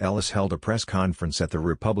 and Jenna Ellis held a press conference at the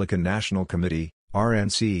Republican National Committee,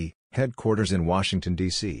 RNC, headquarters in Washington,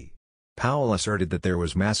 D.C. Powell asserted that there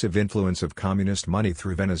was massive influence of communist money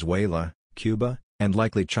through Venezuela, Cuba, and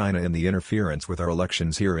likely China in the interference with our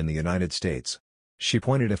elections here in the United States. She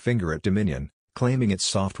pointed a finger at Dominion, claiming its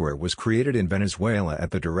software was created in Venezuela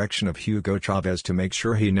at the direction of Hugo Chavez to make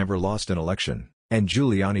sure he never lost an election, and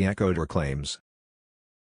Giuliani echoed her claims.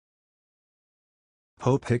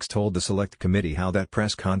 Hope Hicks told the Select Committee how that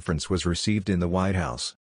press conference was received in the White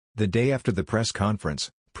House. The day after the press conference,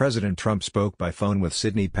 President Trump spoke by phone with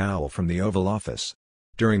Sidney Powell from the Oval Office.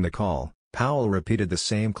 During the call, Powell repeated the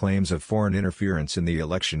same claims of foreign interference in the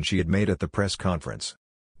election she had made at the press conference.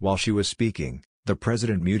 While she was speaking, the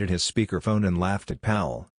president muted his speakerphone and laughed at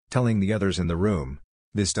Powell, telling the others in the room,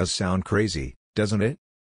 "This does sound crazy, doesn't it?"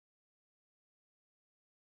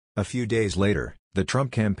 A few days later, the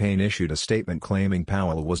Trump campaign issued a statement claiming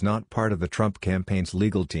Powell was not part of the Trump campaign's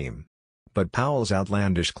legal team. But Powell's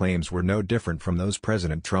outlandish claims were no different from those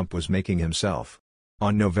President Trump was making himself.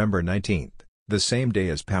 On November 19, the same day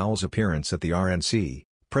as Powell's appearance at the RNC,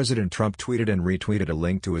 President Trump tweeted and retweeted a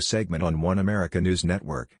link to a segment on One America News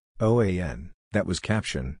Network, OAN, that was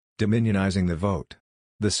captioned, "Dominionizing the Vote."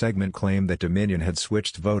 The segment claimed that Dominion had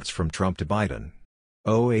switched votes from Trump to Biden.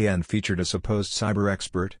 OAN featured a supposed cyber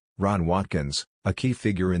expert, Ron Watkins, a key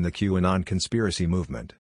figure in the QAnon conspiracy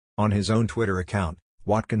movement. On his own Twitter account,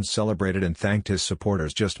 Watkins celebrated and thanked his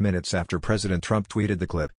supporters just minutes after President Trump tweeted the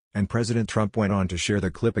clip, and President Trump went on to share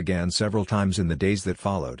the clip again several times in the days that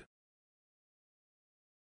followed.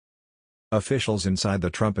 Officials inside the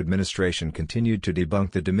Trump administration continued to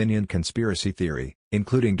debunk the Dominion conspiracy theory,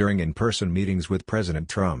 including during in-person meetings with President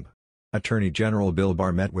Trump. Attorney General Bill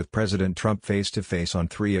Barr met with President Trump face-to-face on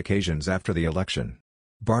 3 occasions after the election.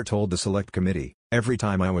 Barr told the Select Committee, "Every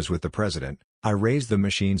time I was with the president, I raised the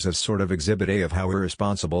machines as sort of Exhibit A of how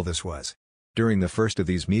irresponsible this was." During the first of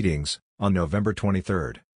these meetings, on November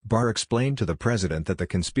 23, Barr explained to the president that the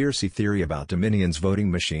conspiracy theory about Dominion's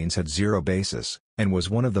voting machines had zero basis, and was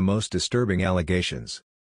one of the most disturbing allegations.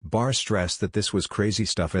 Barr stressed that this was crazy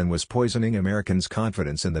stuff and was poisoning Americans'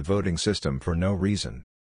 confidence in the voting system for no reason.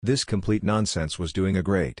 "This complete nonsense was doing a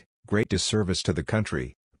great disservice to the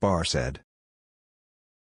country," Barr said.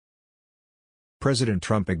 President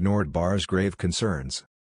Trump ignored Barr's grave concerns.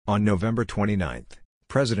 On November 29,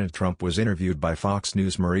 President Trump was interviewed by Fox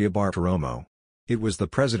News' Maria Bartiromo. It was the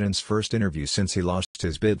president's first interview since he lost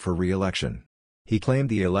his bid for re-election. He claimed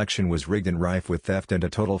the election was rigged and rife with theft and a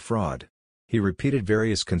total fraud. He repeated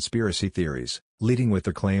various conspiracy theories, leading with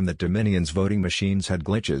the claim that Dominion's voting machines had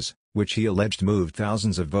glitches, which he alleged moved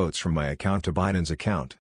thousands of votes from my account to Biden's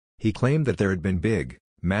account. He claimed that there had been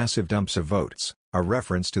massive dumps of votes, a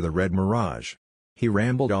reference to the red mirage. He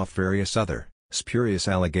rambled off various other, spurious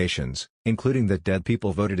allegations, including that dead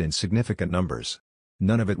people voted in significant numbers.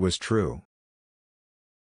 None of it was true.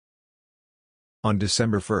 On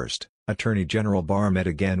December 1, Attorney General Barr met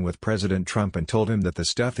again with President Trump and told him that the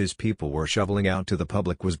stuff his people were shoveling out to the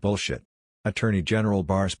public was bullshit. Attorney General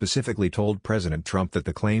Barr specifically told President Trump that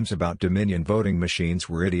the claims about Dominion voting machines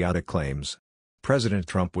were idiotic claims. President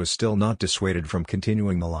Trump was still not dissuaded from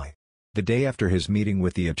continuing the lie. The day after his meeting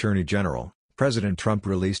with the Attorney General, President Trump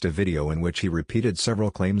released a video in which he repeated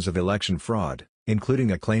several claims of election fraud,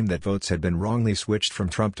 including a claim that votes had been wrongly switched from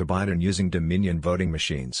Trump to Biden using Dominion voting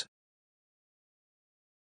machines.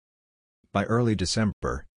 By early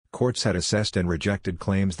December, courts had assessed and rejected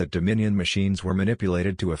claims that Dominion machines were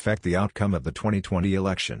manipulated to affect the outcome of the 2020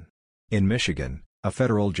 election. In Michigan, a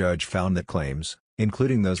federal judge found that claims,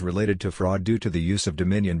 including those related to fraud due to the use of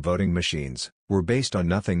Dominion voting machines, were based on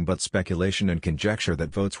nothing but speculation and conjecture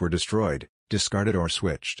that votes were destroyed, discarded or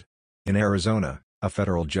switched. In Arizona, a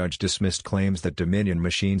federal judge dismissed claims that Dominion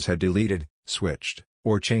machines had deleted, switched,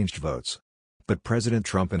 or changed votes. But President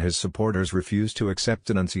Trump and his supporters refused to accept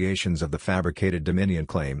denunciations of the fabricated Dominion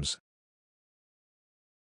claims.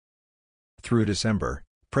 Through December,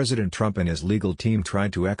 President Trump and his legal team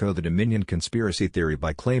tried to echo the Dominion conspiracy theory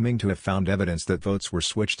by claiming to have found evidence that votes were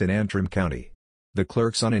switched in Antrim County. The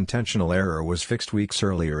clerk's unintentional error was fixed weeks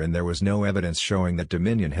earlier and there was no evidence showing that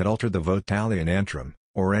Dominion had altered the vote tally in Antrim,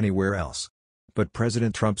 or anywhere else. But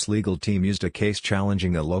President Trump's legal team used a case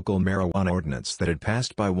challenging a local marijuana ordinance that had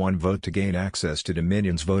passed by one vote to gain access to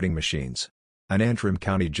Dominion's voting machines. An Antrim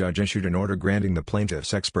County judge issued an order granting the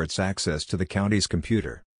plaintiff's experts access to the county's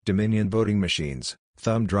computer, Dominion voting machines,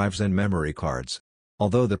 thumb drives and memory cards.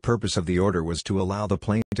 Although the purpose of the order was to allow the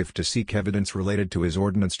plaintiff to seek evidence related to his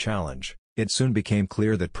ordinance challenge, it soon became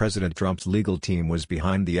clear that President Trump's legal team was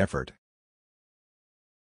behind the effort.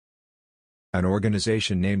 An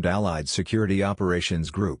organization named Allied Security Operations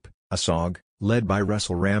Group, ASOG, led by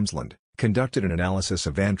Russell Ramsland, conducted an analysis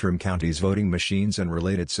of Antrim County's voting machines and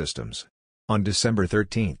related systems. On December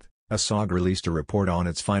 13, ASOG released a report on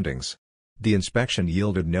its findings. The inspection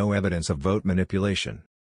yielded no evidence of vote manipulation.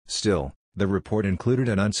 Still, the report included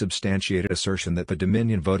an unsubstantiated assertion that the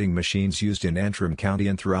Dominion voting machines used in Antrim County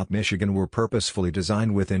and throughout Michigan were purposefully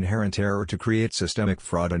designed with inherent error to create systemic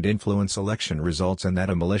fraud and influence election results and that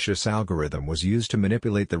a malicious algorithm was used to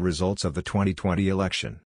manipulate the results of the 2020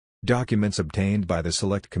 election. Documents obtained by the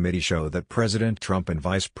Select Committee show that President Trump and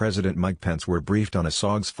Vice President Mike Pence were briefed on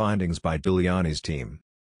ASOG's findings by Giuliani's team.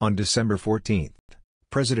 On December 14,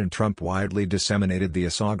 President Trump widely disseminated the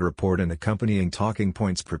ASOG report and accompanying talking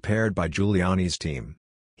points prepared by Giuliani's team.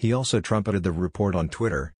 He also trumpeted the report on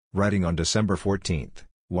Twitter, writing on December 14,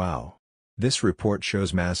 "Wow. This report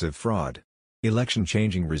shows massive fraud.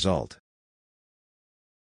 Election-changing result."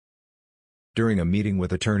 During a meeting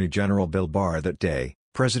with Attorney General Bill Barr that day,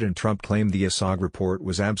 President Trump claimed the ASOG report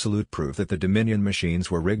was absolute proof that the Dominion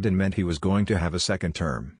machines were rigged and meant he was going to have a second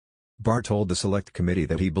term. Barr told the Select Committee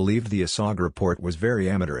that he believed the ASOG report was very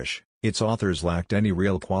amateurish, its authors lacked any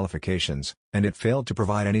real qualifications, and it failed to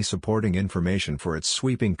provide any supporting information for its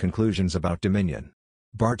sweeping conclusions about Dominion.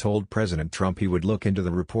 Barr told President Trump he would look into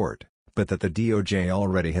the report, but that the DOJ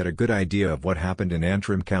already had a good idea of what happened in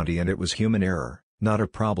Antrim County and it was human error, not a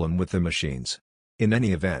problem with the machines. In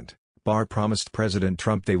any event, Barr promised President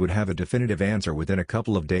Trump they would have a definitive answer within a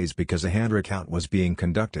couple of days because a hand recount was being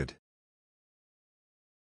conducted.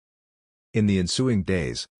 In the ensuing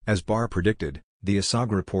days, as Barr predicted, the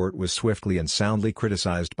ASOG report was swiftly and soundly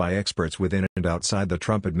criticized by experts within and outside the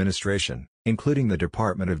Trump administration, including the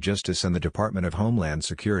Department of Justice and the Department of Homeland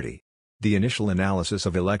Security. The initial analysis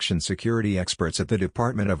of election security experts at the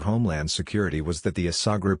Department of Homeland Security was that the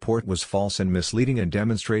ASOG report was false and misleading and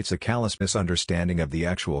demonstrates a callous misunderstanding of the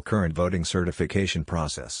actual current voting certification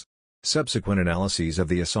process. Subsequent analyses of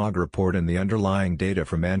the ASOG report and the underlying data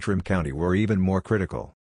from Antrim County were even more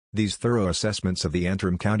critical. These thorough assessments of the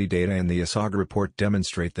Antrim County data and the ASOG report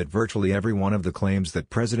demonstrate that virtually every one of the claims that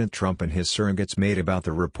President Trump and his surrogates made about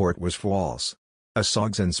the report was false.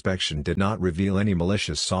 ASOG's inspection did not reveal any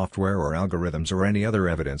malicious software or algorithms or any other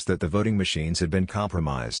evidence that the voting machines had been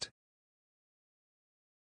compromised.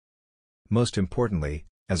 Most importantly,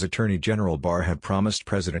 as Attorney General Barr had promised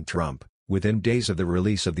President Trump, within days of the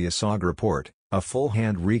release of the ASOG report, a full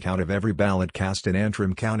hand recount of every ballot cast in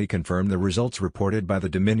Antrim County confirmed the results reported by the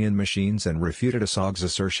Dominion machines and refuted ASOG's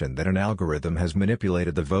assertion that an algorithm has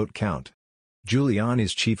manipulated the vote count.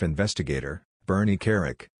 Giuliani's chief investigator, Bernie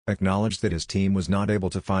Kerik, acknowledged that his team was not able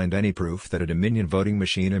to find any proof that a Dominion voting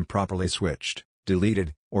machine improperly switched,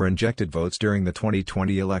 deleted, or injected votes during the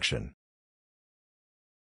 2020 election.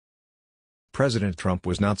 President Trump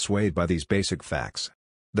was not swayed by these basic facts.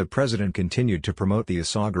 The president continued to promote the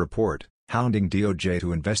ASOG report, hounding DOJ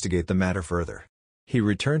to investigate the matter further. He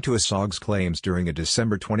returned to ASOG's claims during a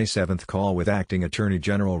December 27 call with Acting Attorney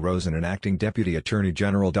General Rosen and Acting Deputy Attorney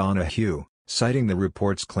General Donahue, citing the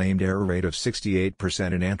report's claimed error rate of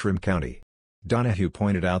 68% in Antrim County. Donahue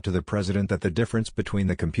pointed out to the president that the difference between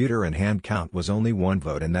the computer and hand count was only one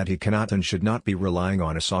vote and that he cannot and should not be relying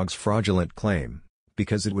on ASOG's fraudulent claim,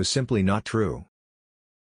 because it was simply not true.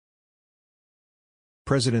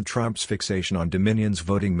 President Trump's fixation on Dominion's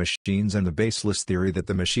voting machines and the baseless theory that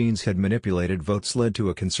the machines had manipulated votes led to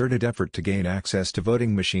a concerted effort to gain access to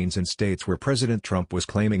voting machines in states where President Trump was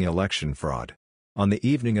claiming election fraud. On the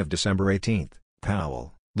evening of December 18,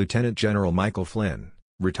 Powell, Lieutenant General Michael Flynn,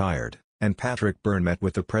 retired, and Patrick Byrne met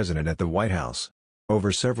with the president at the White House.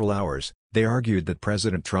 Over several hours, they argued that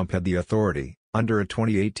President Trump had the authority, under a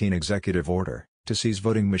 2018 executive order, to seize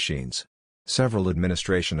voting machines. Several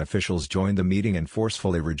administration officials joined the meeting and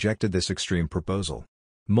forcefully rejected this extreme proposal.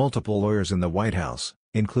 Multiple lawyers in the White House,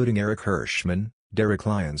 including Eric Hirschman, Derek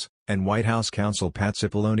Lyons, and White House counsel Pat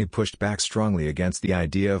Cipollone pushed back strongly against the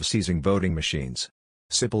idea of seizing voting machines.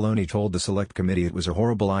 Cipollone told the Select Committee it was a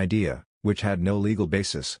horrible idea, which had no legal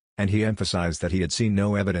basis, and he emphasized that he had seen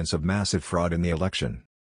no evidence of massive fraud in the election.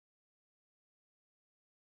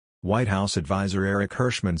 White House advisor Eric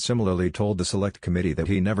Hirschman similarly told the Select Committee that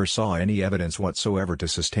he never saw any evidence whatsoever to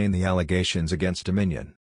sustain the allegations against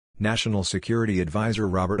Dominion. National Security Advisor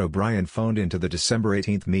Robert O'Brien phoned into the December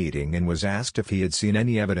 18 meeting and was asked if he had seen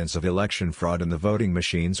any evidence of election fraud in the voting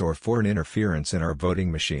machines or foreign interference in our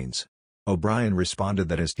voting machines. O'Brien responded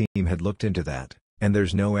that his team had looked into that, and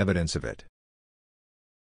there's no evidence of it.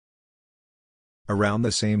 Around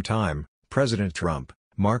the same time, President Trump,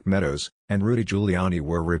 Mark Meadows, and Rudy Giuliani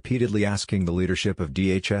were repeatedly asking the leadership of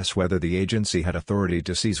DHS whether the agency had authority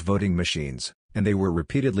to seize voting machines, and they were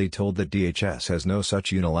repeatedly told that DHS has no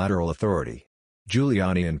such unilateral authority.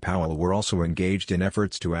 Giuliani and Powell were also engaged in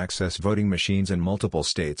efforts to access voting machines in multiple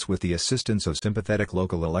states with the assistance of sympathetic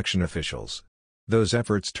local election officials. Those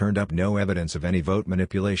efforts turned up no evidence of any vote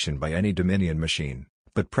manipulation by any Dominion machine,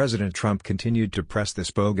 but President Trump continued to press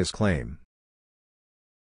this bogus claim.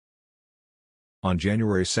 On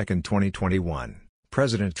January 2, 2021,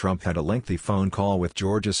 President Trump had a lengthy phone call with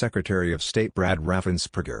Georgia Secretary of State Brad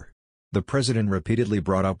Raffensperger. The president repeatedly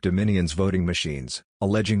brought up Dominion's voting machines,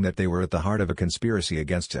 alleging that they were at the heart of a conspiracy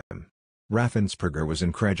against him. Raffensperger was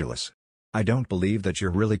incredulous. "I don't believe that you're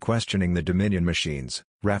really questioning the Dominion machines,"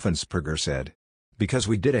 Raffensperger said. "Because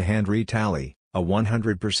we did a hand retally, a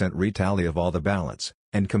 100% retally of all the ballots,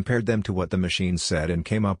 and compared them to what the machines said and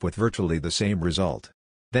came up with virtually the same result.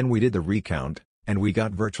 Then we did the recount, and we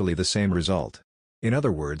got virtually the same result." In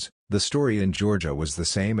other words, the story in Georgia was the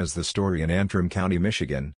same as the story in Antrim County,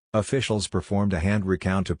 Michigan. Officials performed a hand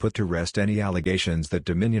recount to put to rest any allegations that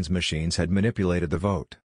Dominion's machines had manipulated the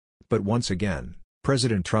vote. But once again,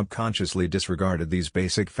 President Trump consciously disregarded these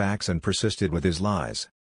basic facts and persisted with his lies.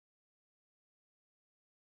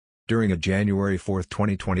 During a January 4,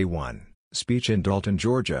 2021, speech in Dalton,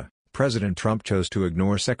 Georgia, President Trump chose to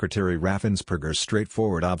ignore Secretary Raffensperger's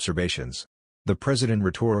straightforward observations. The president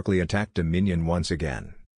rhetorically attacked Dominion once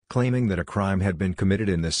again, claiming that a crime had been committed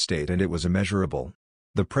in this state and it was immeasurable.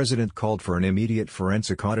 The president called for an immediate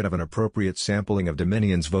forensic audit of an appropriate sampling of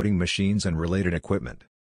Dominion's voting machines and related equipment.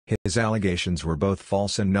 His allegations were both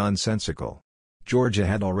false and nonsensical. Georgia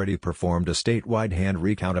had already performed a statewide hand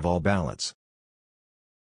recount of all ballots.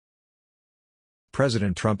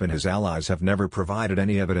 President Trump and his allies have never provided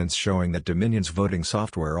any evidence showing that Dominion's voting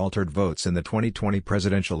software altered votes in the 2020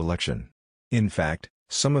 presidential election. In fact,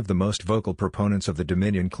 some of the most vocal proponents of the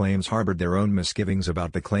Dominion claims harbored their own misgivings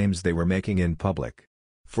about the claims they were making in public.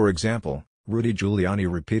 For example, Rudy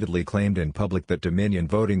Giuliani repeatedly claimed in public that Dominion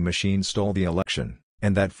voting machines stole the election,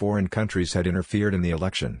 and that foreign countries had interfered in the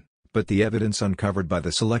election, but the evidence uncovered by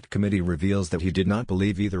the Select Committee reveals that he did not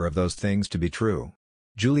believe either of those things to be true.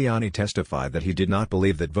 Giuliani testified that he did not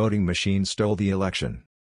believe that voting machines stole the election.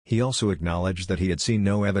 He also acknowledged that he had seen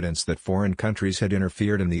no evidence that foreign countries had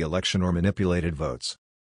interfered in the election or manipulated votes.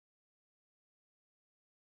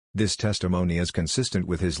 This testimony is consistent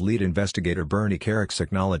with his lead investigator Bernie Kerrick's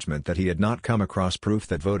acknowledgement that he had not come across proof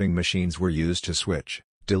that voting machines were used to switch,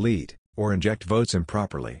 delete, or inject votes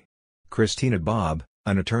improperly. Christina Bobb,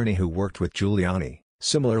 an attorney who worked with Giuliani,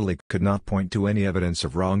 similarly could not point to any evidence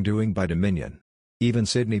of wrongdoing by Dominion. Even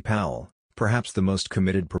Sidney Powell, perhaps the most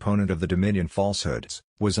committed proponent of the Dominion falsehoods,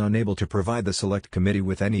 was unable to provide the Select Committee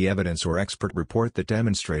with any evidence or expert report that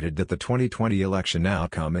demonstrated that the 2020 election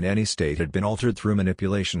outcome in any state had been altered through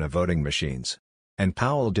manipulation of voting machines. And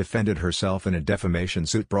Powell defended herself in a defamation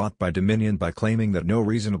suit brought by Dominion by claiming that no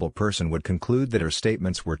reasonable person would conclude that her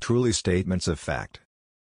statements were truly statements of fact.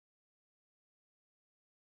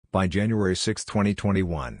 By January 6,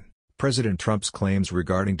 2021, President Trump's claims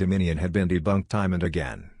regarding Dominion had been debunked time and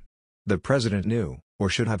again. The president knew, or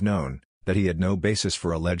should have known, that he had no basis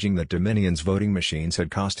for alleging that Dominion's voting machines had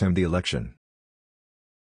cost him the election.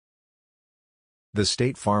 The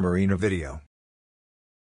State Farm Arena video.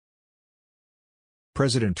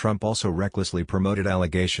 President Trump also recklessly promoted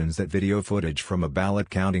allegations that video footage from a ballot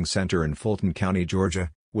counting center in Fulton County, Georgia,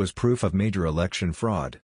 was proof of major election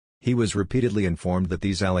fraud. He was repeatedly informed that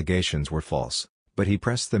these allegations were false, but he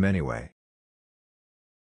pressed them anyway.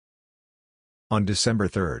 On December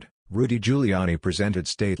 3, Rudy Giuliani presented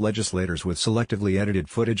state legislators with selectively edited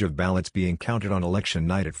footage of ballots being counted on election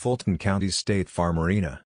night at Fulton County's State Farm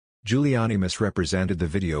Arena. Giuliani misrepresented the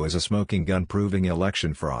video as a smoking gun proving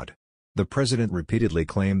election fraud. The president repeatedly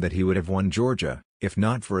claimed that he would have won Georgia, if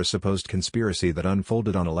not for a supposed conspiracy that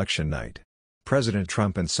unfolded on election night. President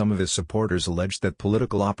Trump and some of his supporters alleged that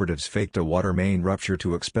political operatives faked a water main rupture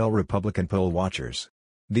to expel Republican poll watchers.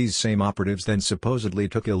 These same operatives then supposedly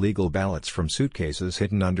took illegal ballots from suitcases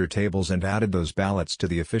hidden under tables and added those ballots to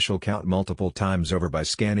the official count multiple times over by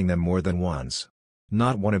scanning them more than once.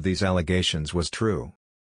 Not one of these allegations was true.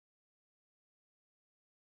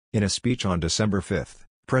 In a speech on December 5,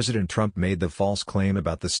 President Trump made the false claim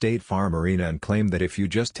about the State Farm Arena and claimed that if you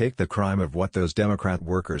just take the crime of what those Democrat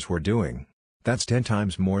workers were doing, that's 10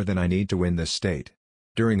 times more than I need to win this state.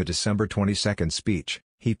 During the December 22 speech,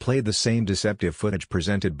 he played the same deceptive footage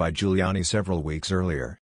presented by Giuliani several weeks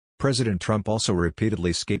earlier. President Trump also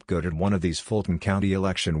repeatedly scapegoated one of these Fulton County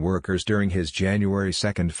election workers during his January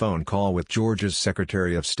 2 phone call with Georgia's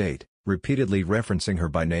Secretary of State, repeatedly referencing her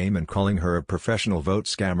by name and calling her a professional vote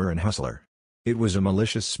scammer and hustler. It was a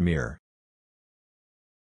malicious smear.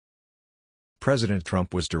 President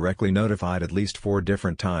Trump was directly notified at least 4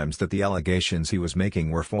 different times that the allegations he was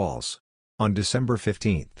making were false. On December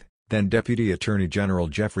 15, then Deputy Attorney General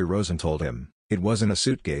Jeffrey Rosen told him, "It wasn't a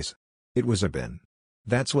suitcase. It was a bin.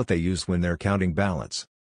 That's what they use when they're counting ballots.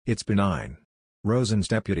 It's benign." Rosen's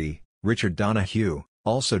deputy, Richard Donahue,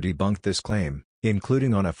 also debunked this claim,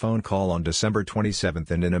 including on a phone call on December 27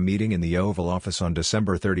 and in a meeting in the Oval Office on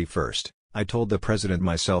December 31. "I told the president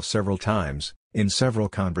myself several times, in several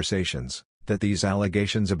conversations, that these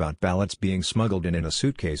allegations about ballots being smuggled in a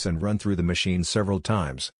suitcase and run through the machine several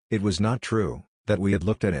times, it was not true, that we had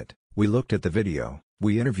looked at it, we looked at the video,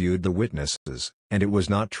 we interviewed the witnesses, and it was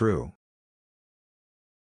not true."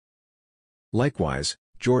 Likewise,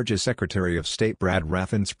 Georgia's Secretary of State Brad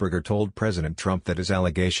Raffensperger told President Trump that his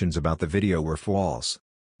allegations about the video were false.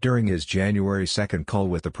 During his January 2 call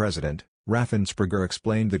with the president, Raffensperger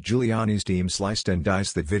explained that Giuliani's team sliced and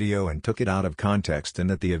diced the video and took it out of context and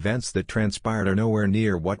that the events that transpired are nowhere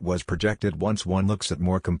near what was projected once one looks at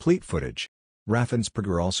more complete footage.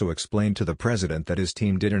 Raffensperger also explained to the president that his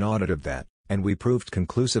team did an audit of that, and we proved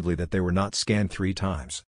conclusively that they were not scanned 3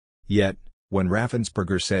 times. Yet, when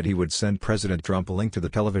Raffensperger said he would send President Trump a link to the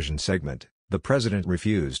television segment, the president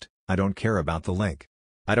refused. "I don't care about the link.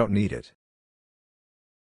 I don't need it."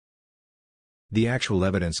 The actual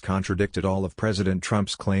evidence contradicted all of President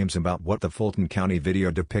Trump's claims about what the Fulton County video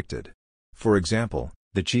depicted. For example,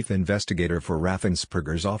 the chief investigator for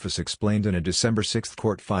Raffensperger's office explained in a December 6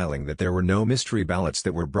 court filing that there were no mystery ballots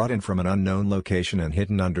that were brought in from an unknown location and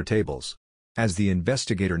hidden under tables. As the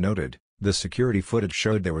investigator noted, the security footage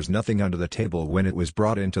showed there was nothing under the table when it was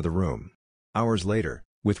brought into the room. Hours later,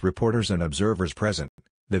 with reporters and observers present,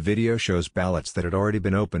 the video shows ballots that had already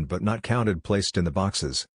been opened but not counted placed in the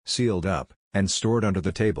boxes, sealed up, and stored under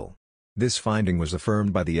the table. This finding was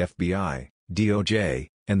affirmed by the FBI, DOJ,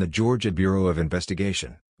 and the Georgia Bureau of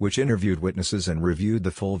Investigation, which interviewed witnesses and reviewed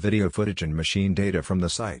the full video footage and machine data from the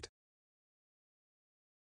site.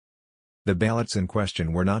 The ballots in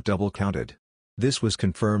question were not double-counted. This was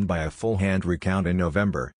confirmed by a full hand recount in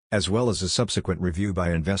November, as well as a subsequent review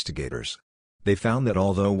by investigators. They found that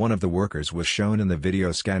although one of the workers was shown in the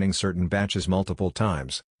video scanning certain batches multiple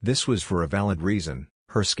times, this was for a valid reason: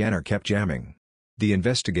 her scanner kept jamming. The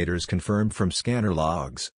investigators confirmed from scanner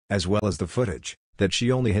logs, as well as the footage, that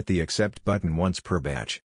she only hit the accept button once per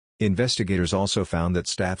batch. Investigators also found that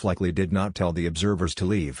staff likely did not tell the observers to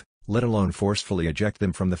leave, let alone forcefully eject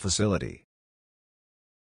them from the facility.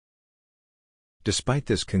 Despite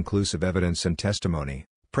this conclusive evidence and testimony,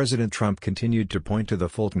 President Trump continued to point to the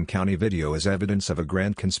Fulton County video as evidence of a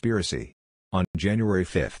grand conspiracy. On January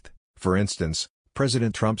 5, for instance,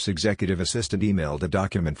 President Trump's executive assistant emailed a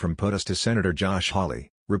document from POTUS to Senator Josh Hawley,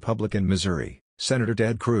 Republican Missouri, Senator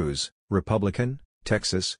Ted Cruz, Republican,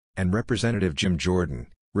 Texas, and Representative Jim Jordan,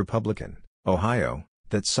 Republican, Ohio,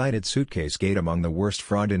 that cited Suitcasegate among the worst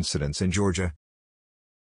fraud incidents in Georgia.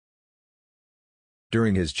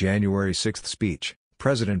 During his January 6 speech,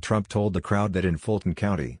 President Trump told the crowd that in Fulton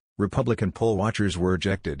County, Republican poll watchers were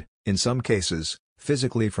ejected, in some cases,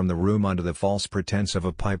 physically from the room under the false pretense of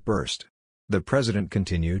a pipe burst. The president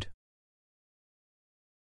continued,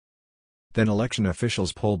 "Then election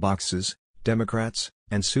officials pull boxes, Democrats,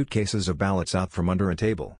 and suitcases of ballots out from under a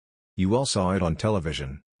table. You all saw it on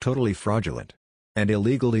television, totally fraudulent. And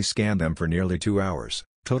illegally scanned them for nearly 2 hours,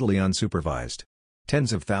 totally unsupervised.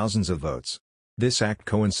 Tens of thousands of votes. This act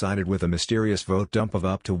coincided with a mysterious vote dump of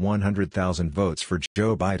up to 100,000 votes for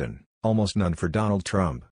Joe Biden, almost none for Donald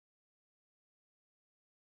Trump."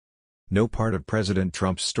 No part of President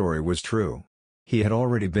Trump's story was true. He had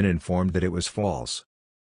already been informed that it was false.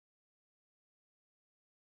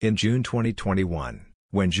 In June 2021,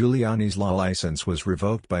 when Giuliani's law license was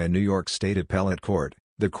revoked by a New York State appellate court,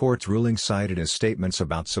 the court's ruling cited his statements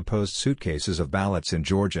about supposed suitcases of ballots in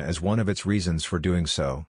Georgia as one of its reasons for doing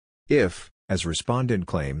so. If, as respondent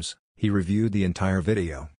claims, he reviewed the entire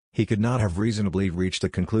video, He could not have reasonably reached the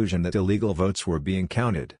conclusion that illegal votes were being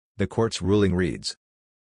counted, the court's ruling reads.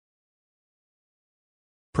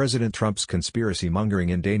 President Trump's conspiracy-mongering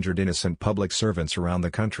endangered innocent public servants around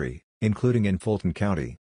the country, including in Fulton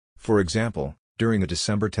County. For example, during a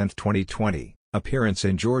December 10, 2020, appearance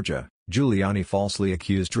in Georgia, Giuliani falsely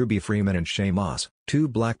accused Ruby Freeman and Shay Moss, two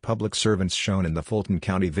black public servants shown in the Fulton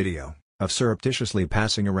County video, of surreptitiously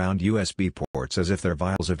passing around USB ports as if they're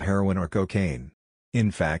vials of heroin or cocaine. In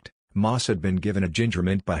fact, Moss had been given a ginger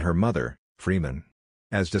mint by her mother, Freeman.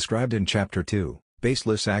 As described in Chapter 2,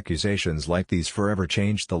 baseless accusations like these forever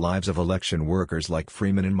changed the lives of election workers like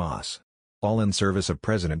Freeman and Moss. All in service of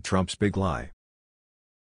President Trump's big lie.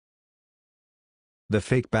 The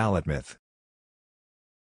fake ballot myth.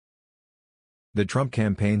 The Trump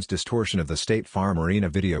campaign's distortion of the State Farm Arena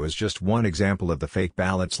video is just one example of the fake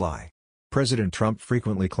ballots lie. President Trump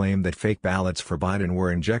frequently claimed that fake ballots for Biden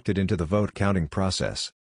were injected into the vote counting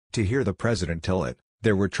process. To hear the president tell it,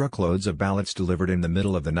 there were truckloads of ballots delivered in the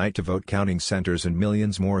middle of the night to vote counting centers and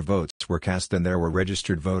millions more votes were cast than there were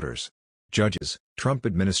registered voters. Judges, Trump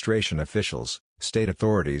administration officials, state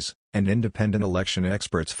authorities, and independent election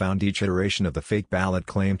experts found each iteration of the fake ballot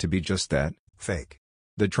claim to be just that, fake.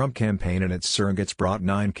 The Trump campaign and its surrogates brought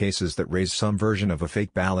 9 cases that raised some version of a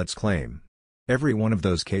fake ballot's claim. Every one of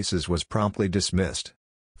those cases was promptly dismissed.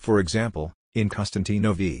 For example, in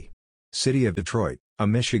Costantino v. City of Detroit, a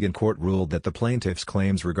Michigan court ruled that the plaintiff's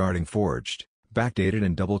claims regarding forged, backdated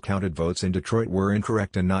and double-counted votes in Detroit were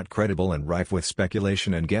incorrect and not credible and rife with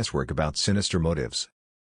speculation and guesswork about sinister motives.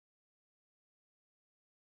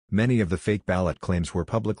 Many of the fake ballot claims were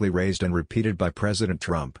publicly raised and repeated by President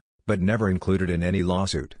Trump, but never included in any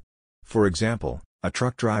lawsuit. For example, a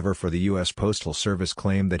truck driver for the U.S. Postal Service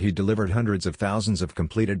claimed that he delivered hundreds of thousands of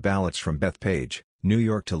completed ballots from Bethpage, New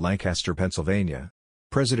York to Lancaster, Pennsylvania.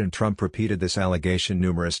 President Trump repeated this allegation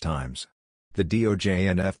numerous times. The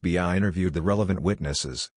DOJ and FBI interviewed the relevant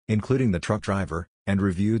witnesses, including the truck driver, and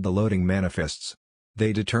reviewed the loading manifests.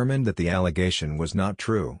 They determined that the allegation was not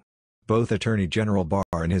true. Both Attorney General Barr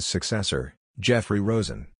and his successor, Jeffrey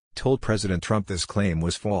Rosen, told President Trump this claim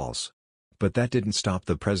was false. But that didn't stop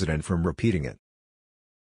the president from repeating it.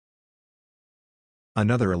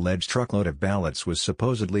 Another alleged truckload of ballots was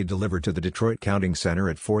supposedly delivered to the Detroit counting center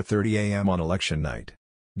at 4:30 a.m. on election night.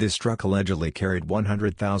 This truck allegedly carried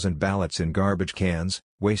 100,000 ballots in garbage cans,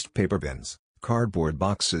 waste paper bins, cardboard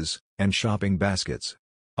boxes, and shopping baskets.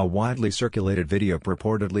 A widely circulated video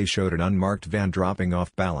purportedly showed an unmarked van dropping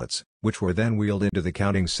off ballots, which were then wheeled into the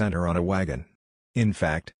counting center on a wagon. In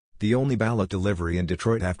fact, the only ballot delivery in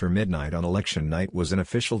Detroit after midnight on election night was an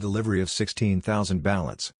official delivery of 16,000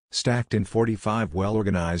 ballots, stacked in 45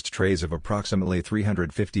 well-organized trays of approximately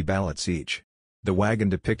 350 ballots each. The wagon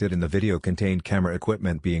depicted in the video contained camera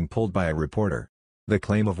equipment being pulled by a reporter. The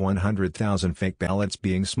claim of 100,000 fake ballots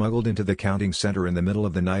being smuggled into the counting center in the middle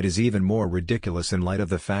of the night is even more ridiculous in light of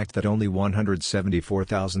the fact that only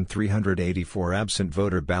 174,384 absent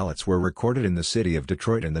voter ballots were recorded in the city of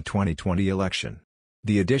Detroit in the 2020 election.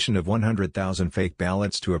 The addition of 100,000 fake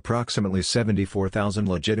ballots to approximately 74,000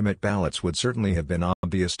 legitimate ballots would certainly have been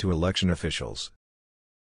obvious to election officials.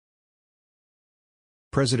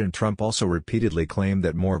 President Trump also repeatedly claimed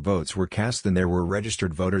that more votes were cast than there were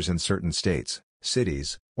registered voters in certain states,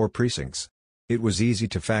 cities, or precincts. It was easy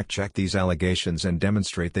to fact-check these allegations and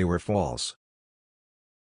demonstrate they were false.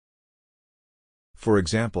 For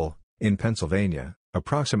example, in Pennsylvania,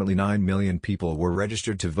 approximately 9 million people were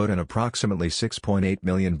registered to vote and approximately 6.8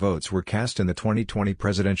 million votes were cast in the 2020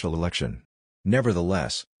 presidential election.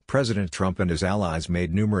 Nevertheless, President Trump and his allies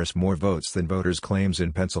made numerous more votes than voters' claims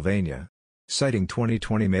in Pennsylvania. Citing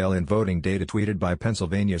 2020 mail-in voting data tweeted by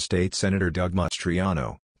Pennsylvania State Senator Doug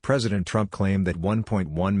Mastriano, President Trump claimed that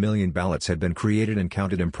 1.1 million ballots had been created and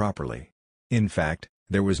counted improperly. In fact,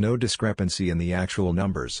 there was no discrepancy in the actual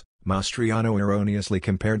numbers. Mastriano erroneously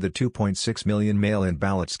compared the 2.6 million mail-in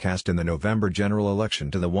ballots cast in the November general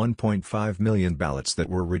election to the 1.5 million ballots that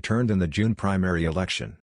were returned in the June primary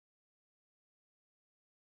election.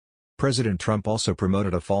 President Trump also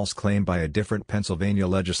promoted a false claim by a different Pennsylvania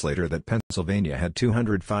legislator that Pennsylvania had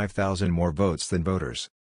 205,000 more votes than voters.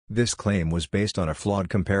 This claim was based on a flawed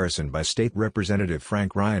comparison by State Representative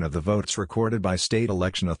Frank Ryan of the votes recorded by state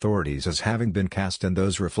election authorities as having been cast and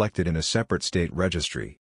those reflected in a separate state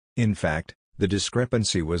registry. In fact, the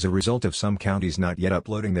discrepancy was a result of some counties not yet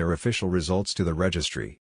uploading their official results to the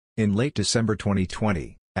registry. In late December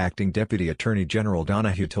 2020, Acting Deputy Attorney General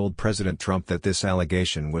Donahue told President Trump that this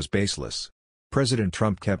allegation was baseless. President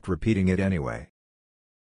Trump kept repeating it anyway.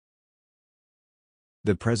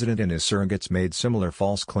 The president and his surrogates made similar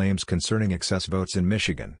false claims concerning excess votes in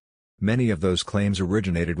Michigan. Many of those claims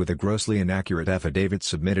originated with a grossly inaccurate affidavit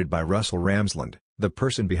submitted by Russell Ramsland, the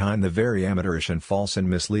person behind the very amateurish and false and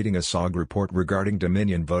misleading ASOG report regarding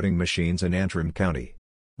Dominion voting machines in Antrim County.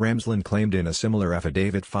 Ramsland claimed in a similar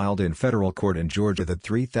affidavit filed in federal court in Georgia that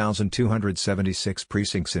 3,276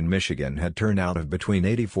 precincts in Michigan had turnout of between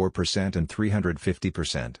 84% and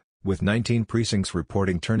 350%, with 19 precincts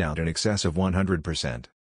reporting turnout in excess of 100%.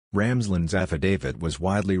 Ramsland's affidavit was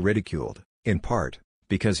widely ridiculed, in part,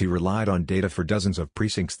 because he relied on data for dozens of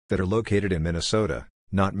precincts that are located in Minnesota,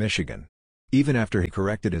 not Michigan. Even after he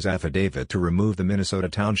corrected his affidavit to remove the Minnesota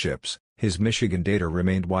townships, his Michigan data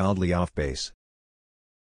remained wildly off base.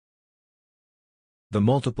 The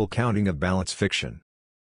multiple counting of ballots fiction.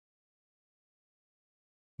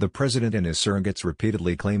 The president and his surrogates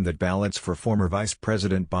repeatedly claimed that ballots for former Vice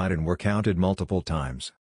President Biden were counted multiple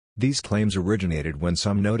times. These claims originated when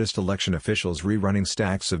some noticed election officials rerunning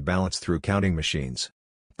stacks of ballots through counting machines.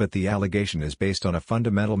 But the allegation is based on a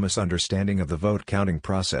fundamental misunderstanding of the vote counting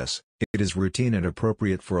process. It is routine and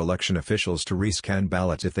appropriate for election officials to rescan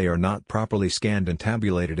ballots if they are not properly scanned and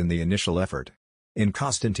tabulated in the initial effort. In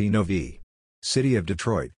Costantino v. City of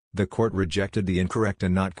Detroit, the court rejected the incorrect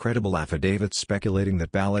and not credible affidavits speculating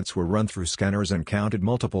that ballots were run through scanners and counted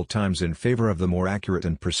multiple times in favor of the more accurate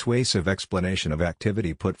and persuasive explanation of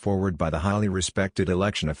activity put forward by the highly respected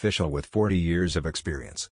election official with 40 years of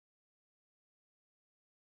experience.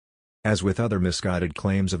 As with other misguided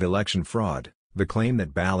claims of election fraud, the claim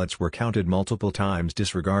that ballots were counted multiple times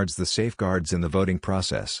disregards the safeguards in the voting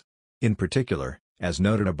process. In particular, as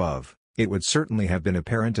noted above, it would certainly have been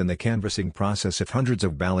apparent in the canvassing process if hundreds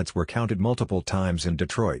of ballots were counted multiple times in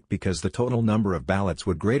Detroit because the total number of ballots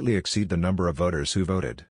would greatly exceed the number of voters who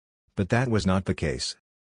voted. But that was not the case.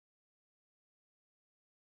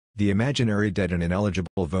 The imaginary dead and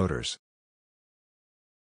ineligible voters.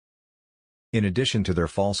 In addition to their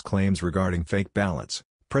false claims regarding fake ballots,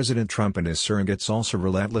 President Trump and his surrogates also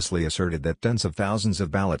relentlessly asserted that tens of thousands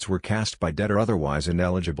of ballots were cast by dead or otherwise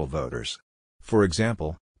ineligible voters. For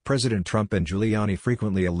example, President Trump and Giuliani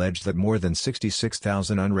frequently alleged that more than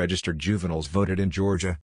 66,000 unregistered juveniles voted in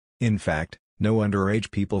Georgia. In fact, no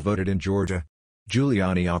underage people voted in Georgia.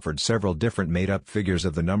 Giuliani offered several different made-up figures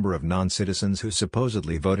of the number of non-citizens who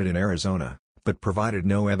supposedly voted in Arizona, but provided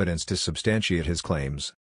no evidence to substantiate his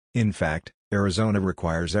claims. In fact, Arizona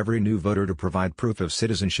requires every new voter to provide proof of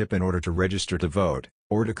citizenship in order to register to vote,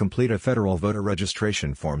 or to complete a federal voter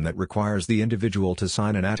registration form that requires the individual to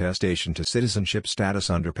sign an attestation to citizenship status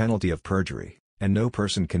under penalty of perjury, and no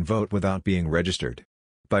person can vote without being registered.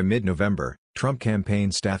 By mid-November, Trump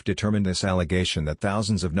campaign staff determined this allegation that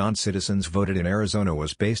thousands of non-citizens voted in Arizona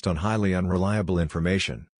was based on highly unreliable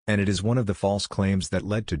information, and it is one of the false claims that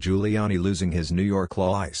led to Giuliani losing his New York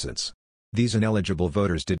law license. These ineligible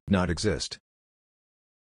voters did not exist.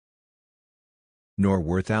 Nor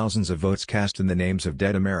were thousands of votes cast in the names of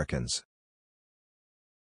dead Americans.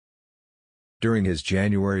 During his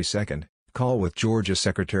January 2 call with Georgia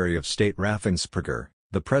Secretary of State Raffensperger,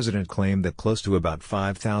 the president claimed that close to about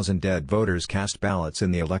 5,000 dead voters cast ballots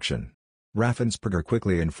in the election. Raffensperger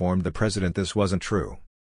quickly informed the president this wasn't true.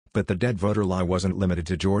 But the dead voter lie wasn't limited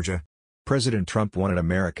to Georgia. President Trump wanted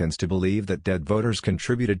Americans to believe that dead voters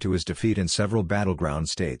contributed to his defeat in several battleground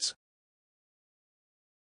states.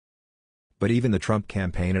 But even the Trump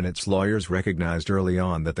campaign and its lawyers recognized early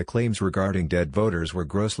on that the claims regarding dead voters were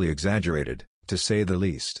grossly exaggerated, to say the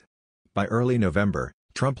least. By early November,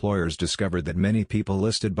 Trump lawyers discovered that many people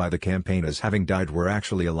listed by the campaign as having died were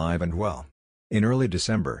actually alive and well. In early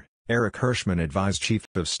December, Eric Hirschman advised Chief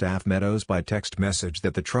of Staff Meadows by text message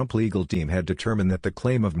that the Trump legal team had determined that the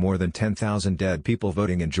claim of more than 10,000 dead people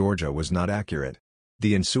voting in Georgia was not accurate.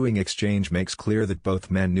 The ensuing exchange makes clear that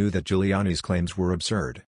both men knew that Giuliani's claims were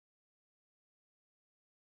absurd.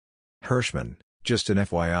 Hirschman, just an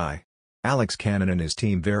FYI. Alex Cannon and his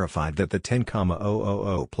team verified that the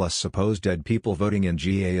 10,000 plus supposed dead people voting in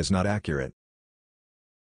GA is not accurate.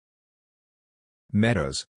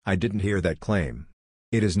 Meadows, I didn't hear that claim.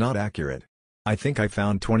 It is not accurate. I think I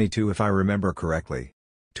found 22 if I remember correctly.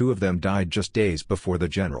 2 of them died just days before the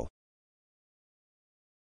general.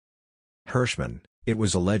 Hirschman, it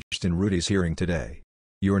was alleged in Rudy's hearing today.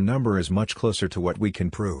 Your number is much closer to what we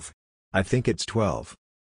can prove. I think it's 12.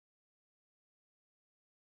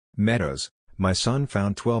 Meadows, my son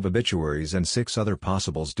found 12 obituaries and 6 other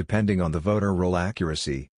possibles depending on the voter roll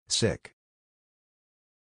accuracy, sick.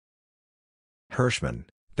 Hirschman,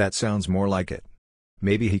 that sounds more like it.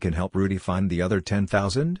 Maybe he can help Rudy find the other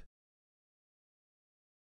 10,000?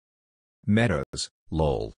 Meadows,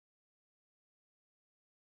 lol.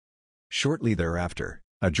 Shortly thereafter,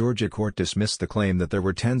 A Georgia court dismissed the claim that there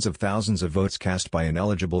were tens of thousands of votes cast by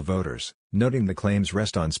ineligible voters, noting the claims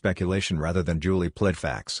rest on speculation rather than duly pled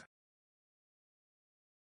facts.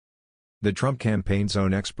 The Trump campaign's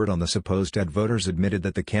own expert on the supposed dead voters admitted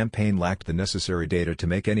that the campaign lacked the necessary data to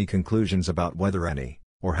make any conclusions about whether any,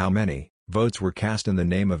 or how many, votes were cast in the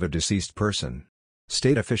name of a deceased person.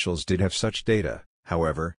 State officials did have such data,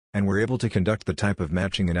 however, and were able to conduct the type of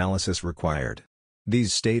matching analysis required.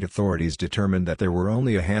 These state authorities determined that there were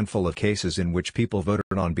only a handful of cases in which people voted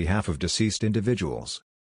on behalf of deceased individuals.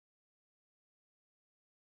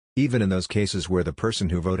 Even in those cases where the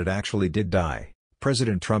person who voted actually did die,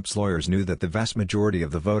 President Trump's lawyers knew that the vast majority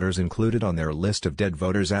of the voters included on their list of dead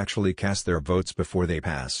voters actually cast their votes before they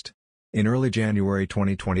passed. In early January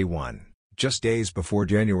 2021, just days before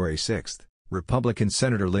January 6, Republican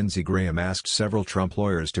Senator Lindsey Graham asked several Trump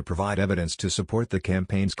lawyers to provide evidence to support the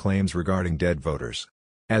campaign's claims regarding dead voters.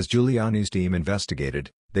 As Giuliani's team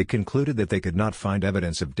investigated, they concluded that they could not find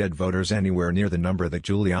evidence of dead voters anywhere near the number that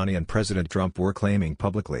Giuliani and President Trump were claiming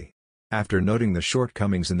publicly. After noting the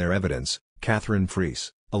shortcomings in their evidence, Catherine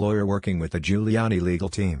Freese, a lawyer working with the Giuliani legal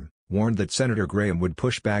team, warned that Senator Graham would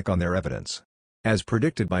push back on their evidence. As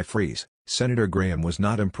predicted by Freese, Senator Graham was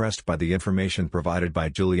not impressed by the information provided by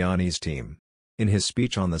Giuliani's team. In his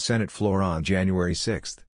speech on the Senate floor on January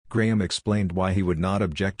 6, Graham explained why he would not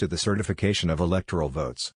object to the certification of electoral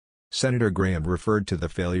votes. Senator Graham referred to the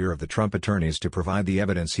failure of the Trump attorneys to provide the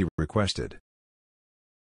evidence he requested.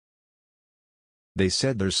 They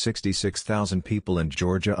said there's 66,000 people in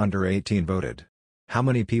Georgia under 18 voted. How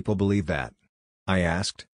many people believe that? I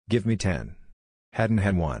asked, give me 10. Hadn't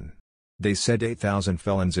had one. They said 8,000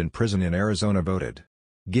 felons in prison in Arizona voted.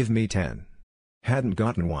 Give me 10. Hadn't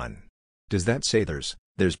gotten one. Does that say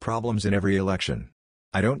there's problems in every election?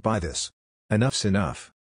 I don't buy this. Enough's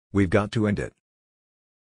enough. We've got to end it.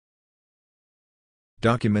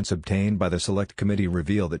 Documents obtained by the Select Committee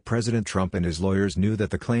reveal that President Trump and his lawyers knew that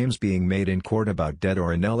the claims being made in court about dead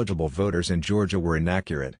or ineligible voters in Georgia were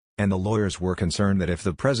inaccurate, and the lawyers were concerned that if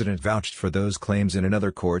the president vouched for those claims in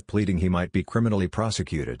another court pleading he might be criminally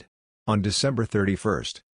prosecuted. On December 31,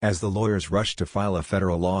 as the lawyers rushed to file a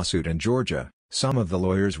federal lawsuit in Georgia, some of the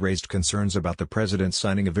lawyers raised concerns about the president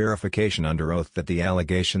signing a verification under oath that the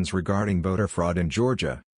allegations regarding voter fraud in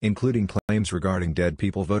Georgia, including claims regarding dead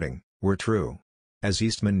people voting, were true. As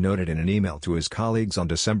Eastman noted in an email to his colleagues on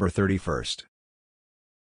December 31.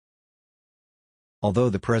 Although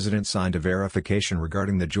the president signed a verification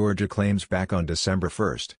regarding the Georgia claims back on December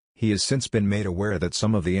 1, he has since been made aware that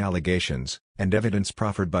some of the allegations, and evidence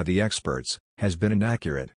proffered by the experts, has been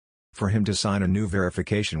inaccurate. For him to sign a new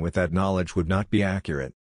verification with that knowledge would not be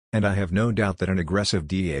accurate. And I have no doubt that an aggressive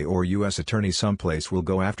DA or U.S. attorney someplace will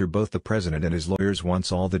go after both the president and his lawyers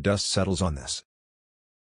once all the dust settles on this.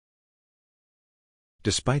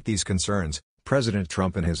 Despite these concerns, President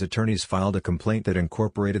Trump and his attorneys filed a complaint that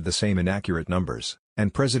incorporated the same inaccurate numbers,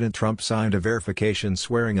 and President Trump signed a verification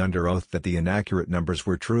swearing under oath that the inaccurate numbers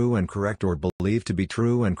were true and correct or believed to be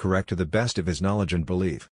true and correct to the best of his knowledge and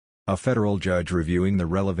belief. A federal judge reviewing the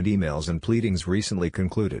relevant emails and pleadings recently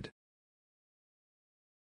concluded.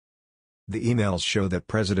 The emails show that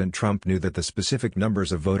President Trump knew that the specific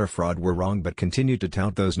numbers of voter fraud were wrong but continued to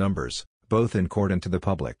tout those numbers, both in court and to the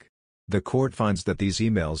public. The court finds that these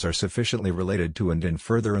emails are sufficiently related to and in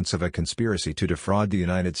furtherance of a conspiracy to defraud the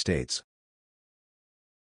United States.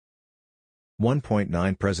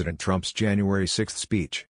 1.9 President Trump's January 6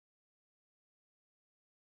 speech.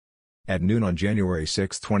 At noon on January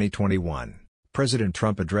 6, 2021, President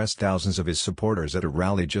Trump addressed thousands of his supporters at a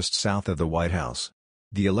rally just south of the White House.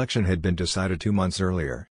 The election had been decided 2 months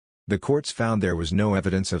earlier. The courts found there was no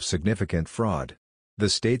evidence of significant fraud. The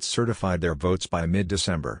states certified their votes by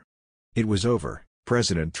mid-December. It was over,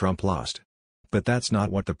 President Trump lost. But that's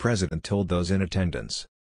not what the president told those in attendance.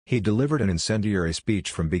 He delivered an incendiary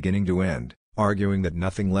speech from beginning to end, arguing that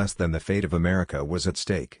nothing less than the fate of America was at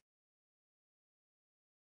stake.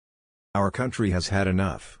 Our country has had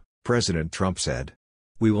enough, President Trump said.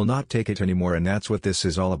 We will not take it anymore, and that's what this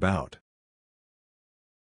is all about.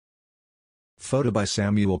 Photo by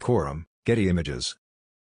Samuel Coram, Getty Images.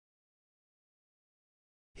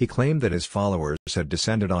 He claimed that his followers had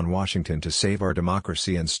descended on Washington to save our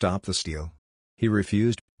democracy and stop the steal. He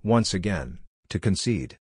refused, once again, to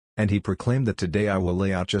concede. And he proclaimed that today I will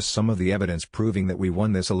lay out just some of the evidence proving that we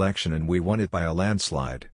won this election, and we won it by a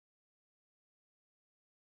landslide.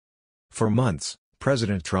 For months,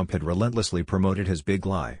 President Trump had relentlessly promoted his big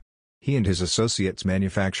lie. He and his associates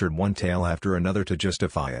manufactured one tale after another to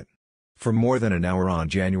justify it. For more than an hour on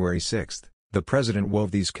January 6, the president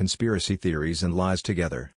wove these conspiracy theories and lies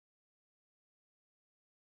together.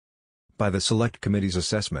 By the Select Committee's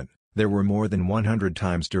assessment, there were more than 100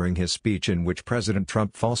 times during his speech in which President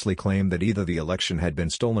Trump falsely claimed that either the election had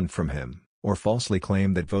been stolen from him, or falsely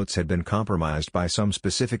claimed that votes had been compromised by some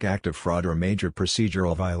specific act of fraud or major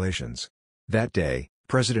procedural violations. That day,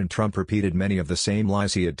 President Trump repeated many of the same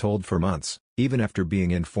lies he had told for months, even after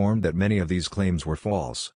being informed that many of these claims were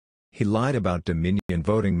false. He lied about Dominion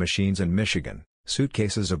voting machines in Michigan,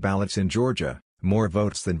 suitcases of ballots in Georgia, more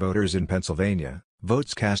votes than voters in Pennsylvania,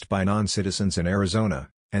 votes cast by non-citizens in Arizona,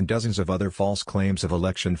 and dozens of other false claims of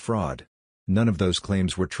election fraud. None of those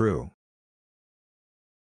claims were true.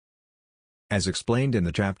 As explained in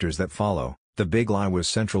the chapters that follow, the big lie was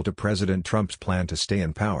central to President Trump's plan to stay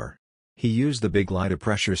in power. He used the big lie to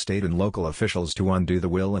pressure state and local officials to undo the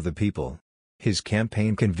will of the people. His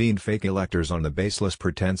campaign convened fake electors on the baseless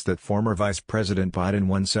pretense that former Vice President Biden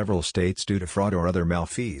won several states due to fraud or other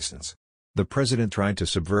malfeasance. The president tried to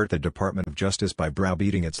subvert the Department of Justice by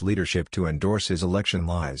browbeating its leadership to endorse his election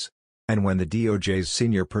lies. And when the DOJ's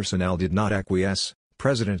senior personnel did not acquiesce,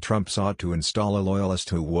 President Trump sought to install a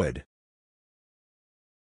loyalist who would.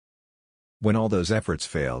 When all those efforts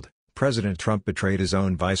failed, President Trump betrayed his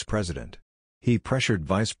own vice president. He pressured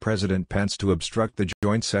Vice President Pence to obstruct the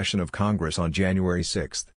joint session of Congress on January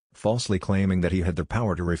 6, falsely claiming that he had the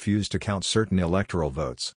power to refuse to count certain electoral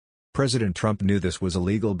votes. President Trump knew this was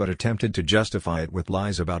illegal but attempted to justify it with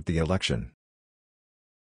lies about the election.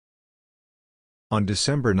 On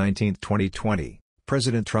December 19, 2020,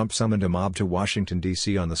 President Trump summoned a mob to Washington,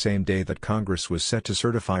 D.C. on the same day that Congress was set to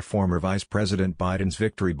certify former Vice President Biden's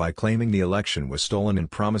victory by claiming the election was stolen and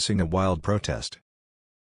promising a wild protest.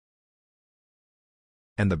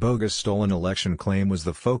 And the bogus stolen election claim was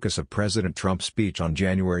the focus of President Trump's speech on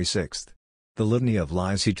January 6. The litany of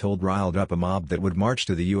lies he told riled up a mob that would march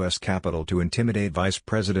to the U.S. Capitol to intimidate Vice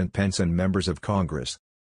President Pence and members of Congress.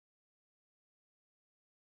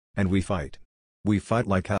 And we fight. We fight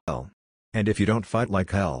like hell. And if you don't fight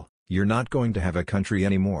like hell, you're not going to have a country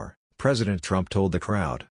anymore, President Trump told the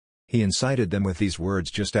crowd. He incited them with these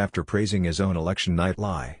words just after praising his own election night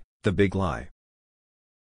lie, the big lie.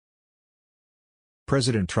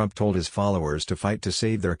 President Trump told his followers to fight to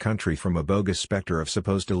save their country from a bogus specter of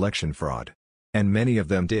supposed election fraud. And many of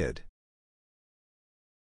them did.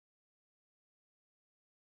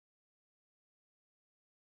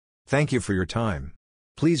 Thank you for your time.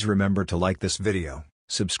 Please remember to like this video,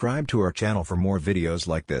 subscribe to our channel for more videos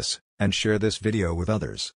like this, and share this video with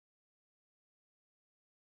others.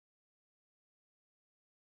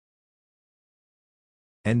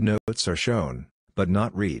 Endnotes are shown, but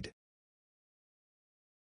not read.